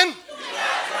drowning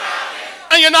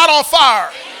and you're not on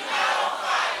fire.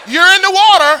 You're in the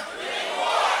water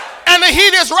and the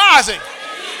heat is rising,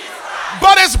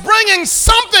 but it's bringing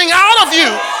something out of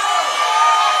you.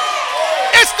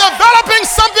 It's developing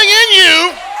something in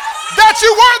you that you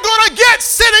weren't going to get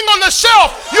sitting on the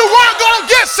shelf. You weren't going to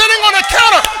get sitting on the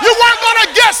counter. You weren't going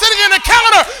to get sitting in the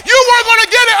calendar. You weren't going to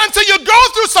get it until you go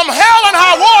through some hell and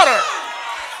high water.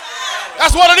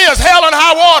 That's what it is, hell and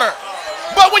high water.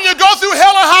 But when you go through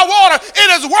hell and high water, it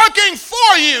is working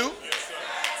for you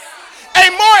a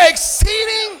more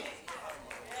exceeding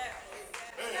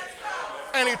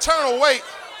and eternal weight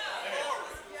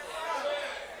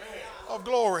of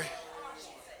glory.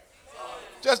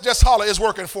 Just holler, it's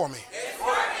working for me.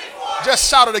 Just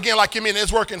shout it again like you mean it.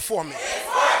 It's working for me.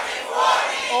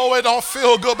 Oh, it don't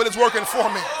feel good, but it's working for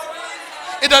me.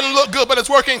 It doesn't look good, but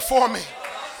it's working for me.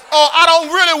 Oh, I don't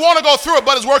really want to go through it,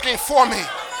 but it's working for me.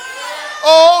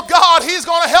 Oh, God, he's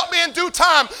going to help me in due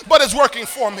time, but it's working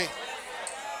for me.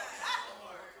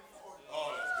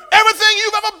 Everything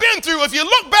you've ever been through, if you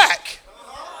look back,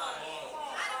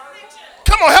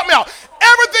 come on, help me out.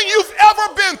 Everything you've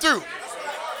ever been through,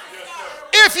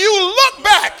 if you look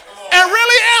back and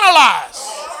really analyze,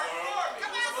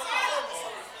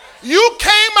 you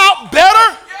came out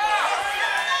better,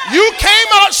 you came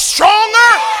out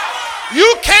stronger,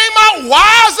 you came out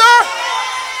wiser,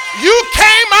 you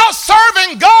came out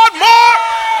serving God more,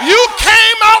 you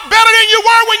came out better than you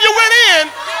were when you went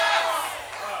in.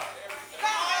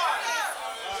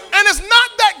 And it's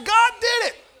not that God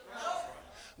did it.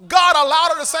 God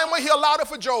allowed it the same way he allowed it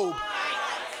for Job.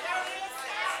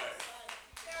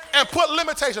 And put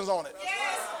limitations on it.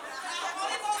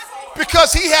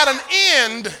 Because he had an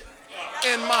end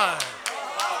in mind.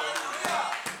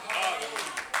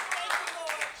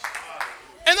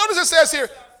 And notice it says here,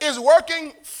 is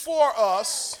working for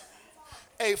us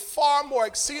a far more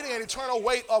exceeding and eternal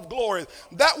weight of glory.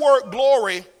 That word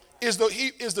glory is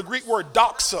the Greek word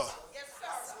doxa.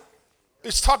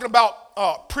 It's talking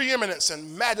about preeminence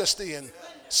and majesty and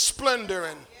splendor,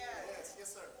 and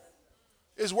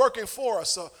is working for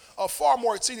us a far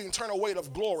more exceeding eternal weight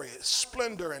of glory,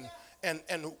 splendor, and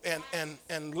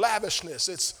lavishness.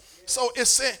 It's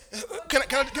saying, can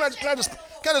I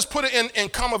just put it in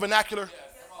common vernacular?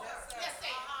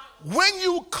 When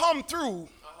you come through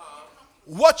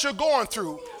what you're going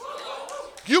through,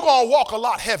 you're gonna walk a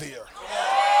lot heavier.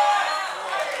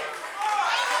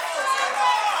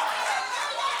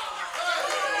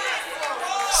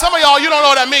 Some of y'all, you don't know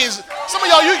what that means. Some of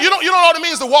y'all, you don't know what it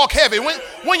means to walk heavy.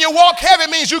 When you walk heavy,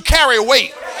 it means you carry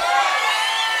weight.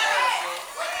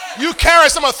 You carry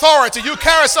some authority. You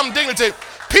carry some dignity.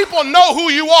 People know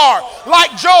who you are.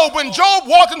 Like Job, when Job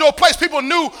walked into a place, people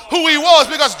knew who he was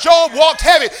because Job walked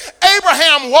heavy.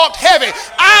 Abraham walked heavy.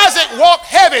 Isaac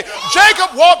walked heavy.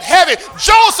 Jacob walked heavy.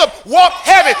 Joseph walked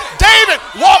heavy. David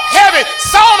walked heavy.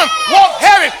 Solomon walked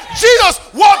heavy. Jesus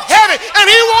walked heavy. And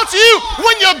he wants you,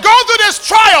 when you go through this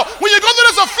trial, when you go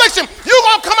through this affliction, you're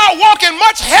going to come out walking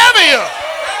much heavier.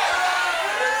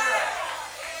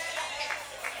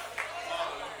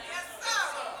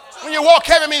 When you walk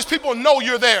heavy, means people know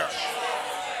you're there.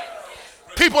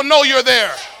 People know you're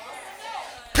there.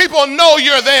 People know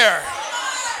you're there.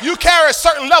 You carry a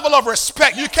certain level of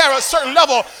respect. You carry a certain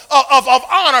level of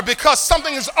honor because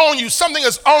something is on you. Something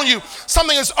is on you.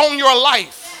 Something is on your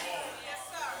life.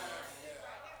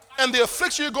 And the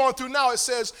affliction you're going through now, it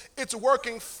says it's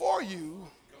working for you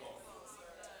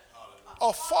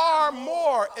a far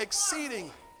more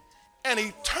exceeding and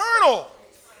eternal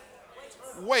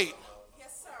weight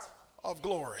of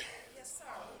glory.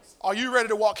 Are you ready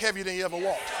to walk heavier than you ever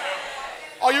walked?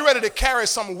 Are you ready to carry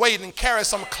some weight and carry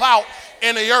some clout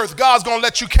in the earth? God's going to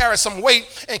let you carry some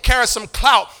weight and carry some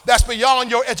clout. That's beyond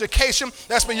your education.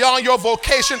 That's beyond your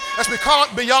vocation. That's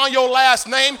beyond your last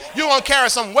name. You're going to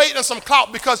carry some weight and some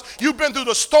clout because you've been through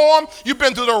the storm. You've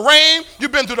been through the rain.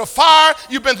 You've been through the fire.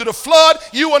 You've been through the flood.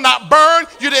 You were not burned.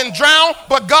 You didn't drown,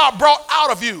 but God brought out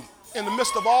of you in the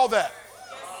midst of all that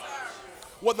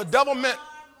what the devil meant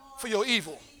for your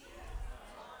evil,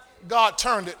 God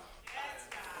turned it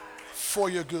for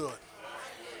your good.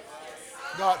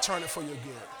 God turned it for your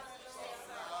good.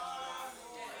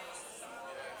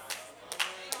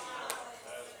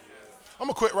 I'm going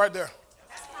to quit right there.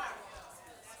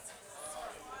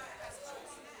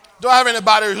 Do I have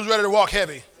anybody who's ready to walk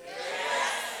heavy?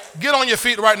 Get on your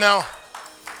feet right now.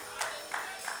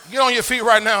 Get on your feet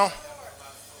right now.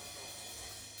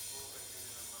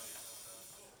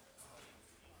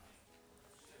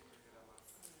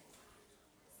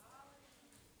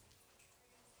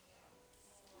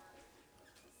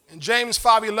 In James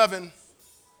 5:11.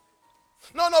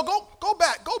 No, go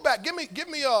back. Give me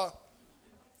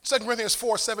 2 Corinthians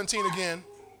 4:17 again.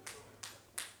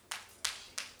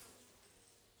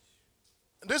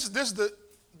 This is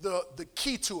the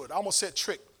key to it. I almost said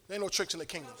trick. There ain't no tricks in the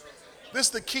kingdom. This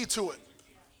is the key to it.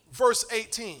 Verse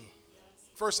 18.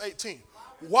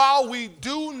 While we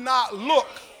do not look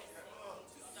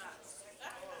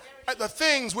at the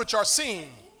things which are seen,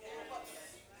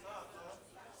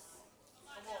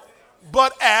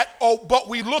 but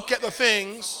we look at the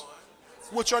things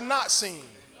which are not seen.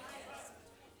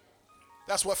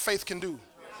 That's what faith can do.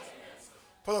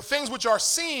 For the things which are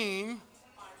seen,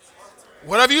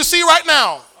 whatever you see right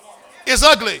now, is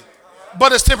ugly,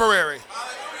 but it's temporary.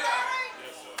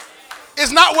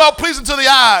 It's not well pleasing to the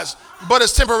eyes, but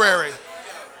it's temporary.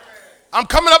 I'm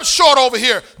coming up short over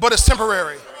here, but it's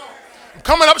temporary. I'm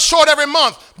coming up short every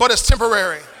month, but it's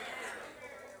temporary.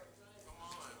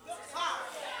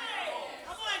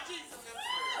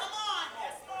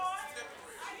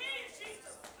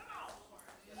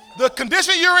 The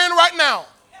condition you're in right now,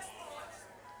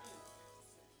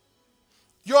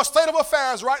 your state of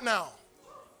affairs right now,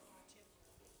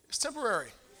 it's temporary.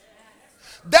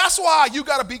 That's why you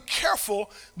got to be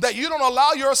careful that you don't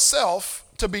allow yourself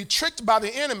to be tricked by the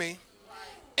enemy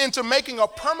into making a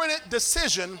permanent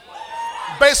decision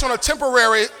based on a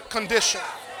temporary condition.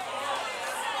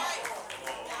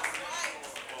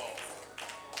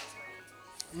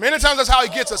 Many times that's how he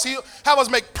gets us. He'll have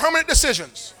us make permanent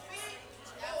decisions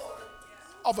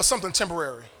off of something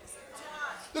temporary.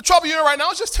 The trouble you're in right now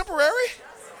is just temporary.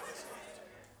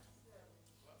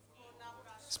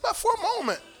 It's but for a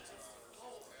moment.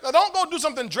 Now, don't go do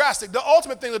something drastic. The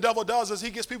ultimate thing the devil does is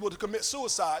he gets people to commit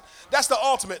suicide. That's the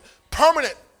ultimate,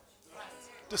 permanent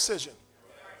decision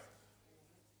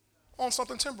on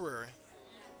something temporary.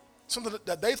 Something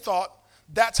that they thought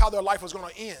that's how their life was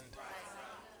going to end.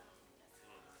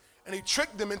 And he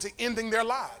tricked them into ending their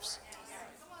lives.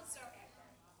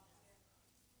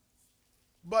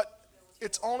 But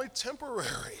it's only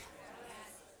temporary.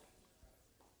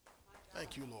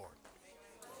 Thank you, Lord.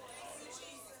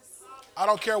 I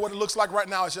don't care what it looks like right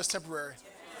now. It's just temporary.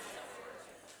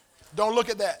 Don't look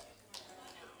at that.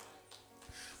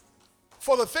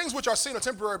 For the things which are seen are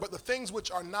temporary, but the things which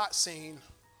are not seen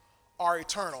are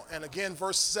eternal. And again,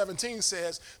 verse 17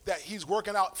 says that he's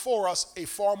working out for us a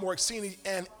far more exceeding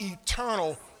and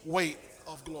eternal weight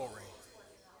of glory.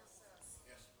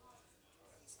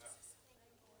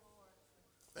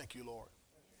 Thank you, Lord.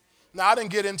 Now, I didn't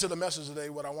get into the message today,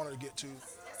 what I wanted to get to.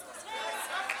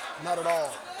 Not at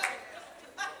all.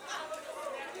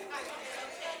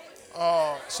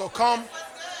 So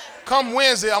come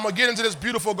Wednesday, I'm going to get into this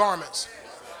beautiful garments.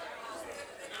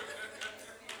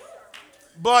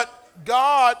 But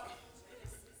God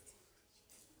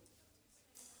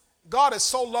is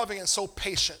so loving and so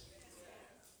patient.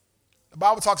 The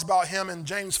Bible talks about him in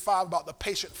James 5 about the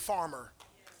patient farmer.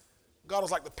 God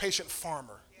is like the patient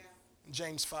farmer in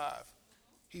James 5.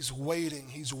 He's waiting,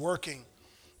 he's working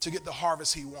to get the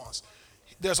harvest he wants.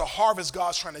 There's a harvest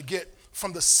God's trying to get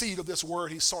from the seed of this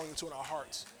word he's sowing into in our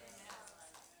hearts.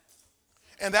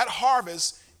 And that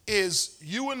harvest is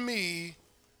you and me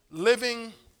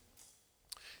living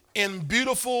in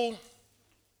beautiful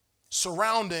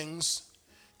surroundings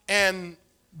and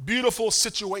beautiful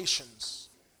situations.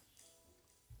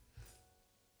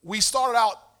 We started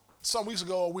out some weeks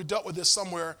ago, we dealt with this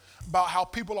somewhere, about how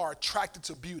people are attracted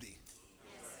to beauty.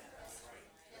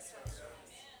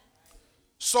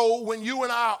 So when you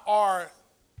and I are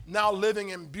now living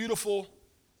in beautiful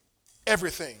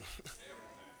everything,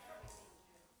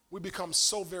 we become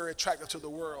so very attractive to the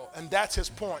world. And that's his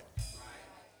point.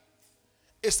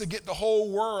 It's to get the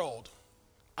whole world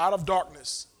out of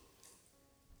darkness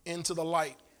into the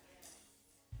light.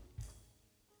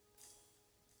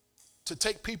 To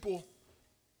take people,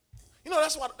 you know,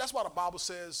 that's why the Bible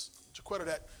says, Jaquetta,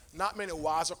 that not many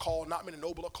wise are called, not many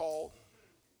noble are called.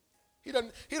 He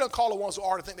doesn't call the ones who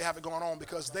already think they have it going on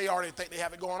because they already think they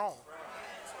have it going on.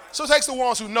 So it takes the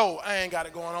ones who know, I ain't got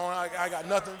it going on, I got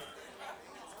nothing.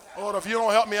 Lord, if you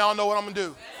don't help me, I don't know what I'm going to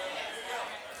do.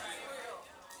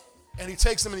 And he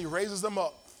takes them and he raises them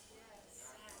up,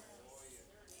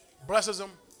 blesses them,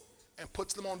 and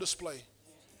puts them on display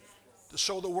to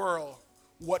show the world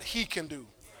what he can do.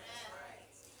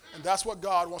 And that's what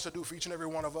God wants to do for each and every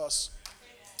one of us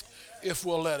if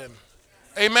we'll let him.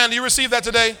 Amen. Do you receive that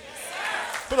today?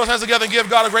 Put those hands together and give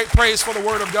God a great praise for the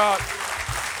word of God.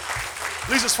 At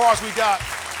least as far as we got.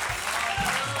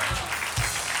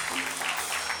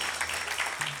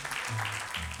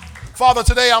 Father,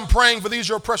 today I'm praying for these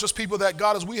your precious people that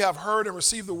God, as we have heard and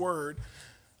received the word,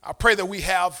 I pray that we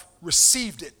have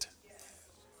received it.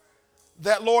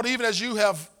 That, Lord, even as you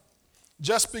have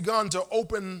just begun to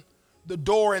open the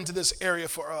door into this area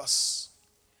for us,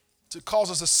 to cause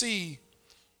us to see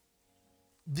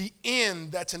the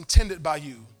end that's intended by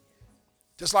you.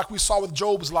 Just like we saw with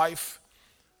Job's life,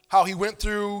 how he went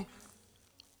through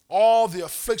all the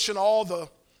affliction, all the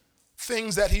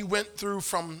things that he went through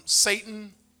from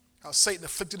Satan, how Satan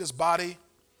afflicted his body,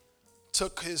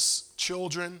 took his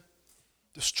children,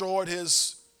 destroyed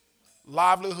his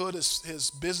livelihood,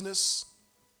 his business.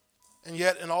 And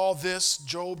yet in all this,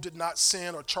 Job did not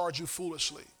sin or charge you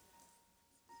foolishly.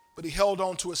 But he held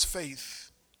on to his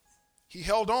faith. He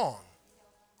held on.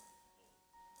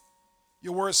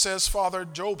 Your word says, Father,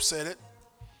 Job said it,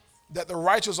 that the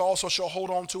righteous also shall hold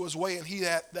on to his way, and he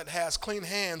that has clean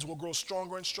hands will grow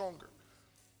stronger and stronger.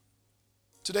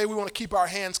 Today we want to keep our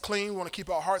hands clean, we want to keep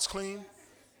our hearts clean,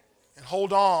 and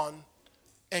hold on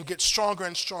and get stronger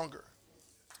and stronger.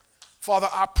 Father,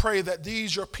 I pray that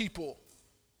these, your people,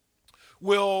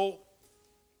 will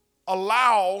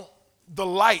allow the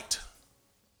light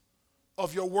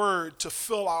of your word to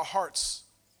fill our hearts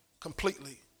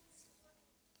completely.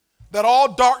 That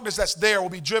all darkness that's there will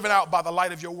be driven out by the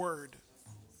light of your word.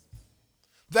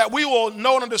 That we will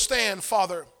know and understand,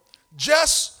 Father,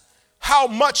 just how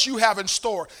much you have in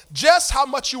store, just how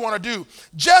much you want to do,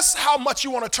 just how much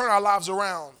you want to turn our lives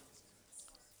around,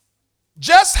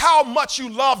 just how much you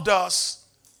loved us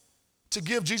to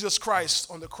give Jesus Christ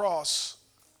on the cross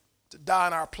to die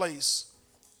in our place.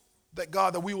 That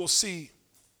God, that we will see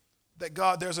that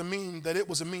God, that it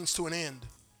was a means to an end.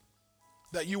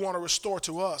 That you want to restore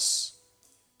to us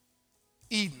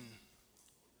Eden,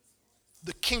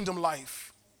 the kingdom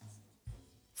life.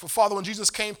 For Father, when Jesus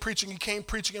came preaching, he came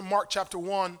preaching in Mark chapter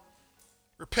 1,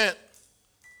 repent,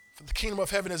 for the kingdom of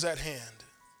heaven is at hand.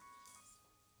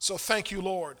 So thank you,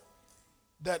 Lord,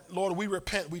 that, Lord, we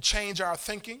repent, we change our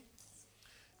thinking,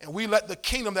 and we let the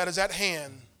kingdom that is at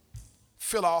hand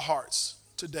fill our hearts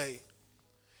today.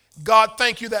 God,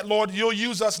 thank you that, Lord, you'll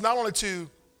use us not only to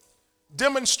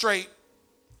demonstrate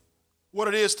what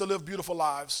it is to live beautiful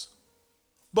lives,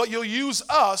 but you'll use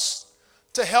us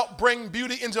to help bring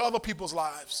beauty into other people's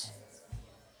lives.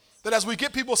 That as we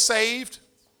get people saved,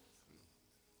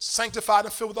 sanctified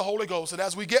and filled with the Holy Ghost, that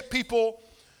as we get people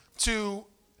to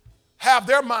have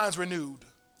their minds renewed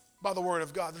by the word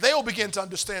of God, that they will begin to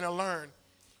understand and learn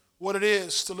what it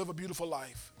is to live a beautiful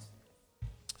life.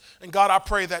 And God, I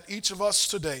pray that each of us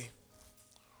today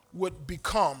would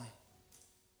become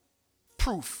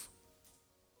proof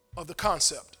of the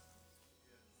concept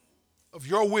of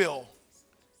your will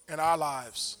in our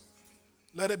lives.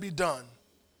 Let it be done,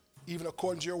 even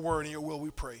according to your word and your will,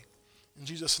 we pray. In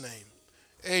Jesus' name,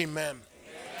 amen.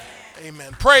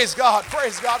 Amen. Praise God,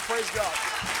 praise God, praise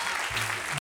God.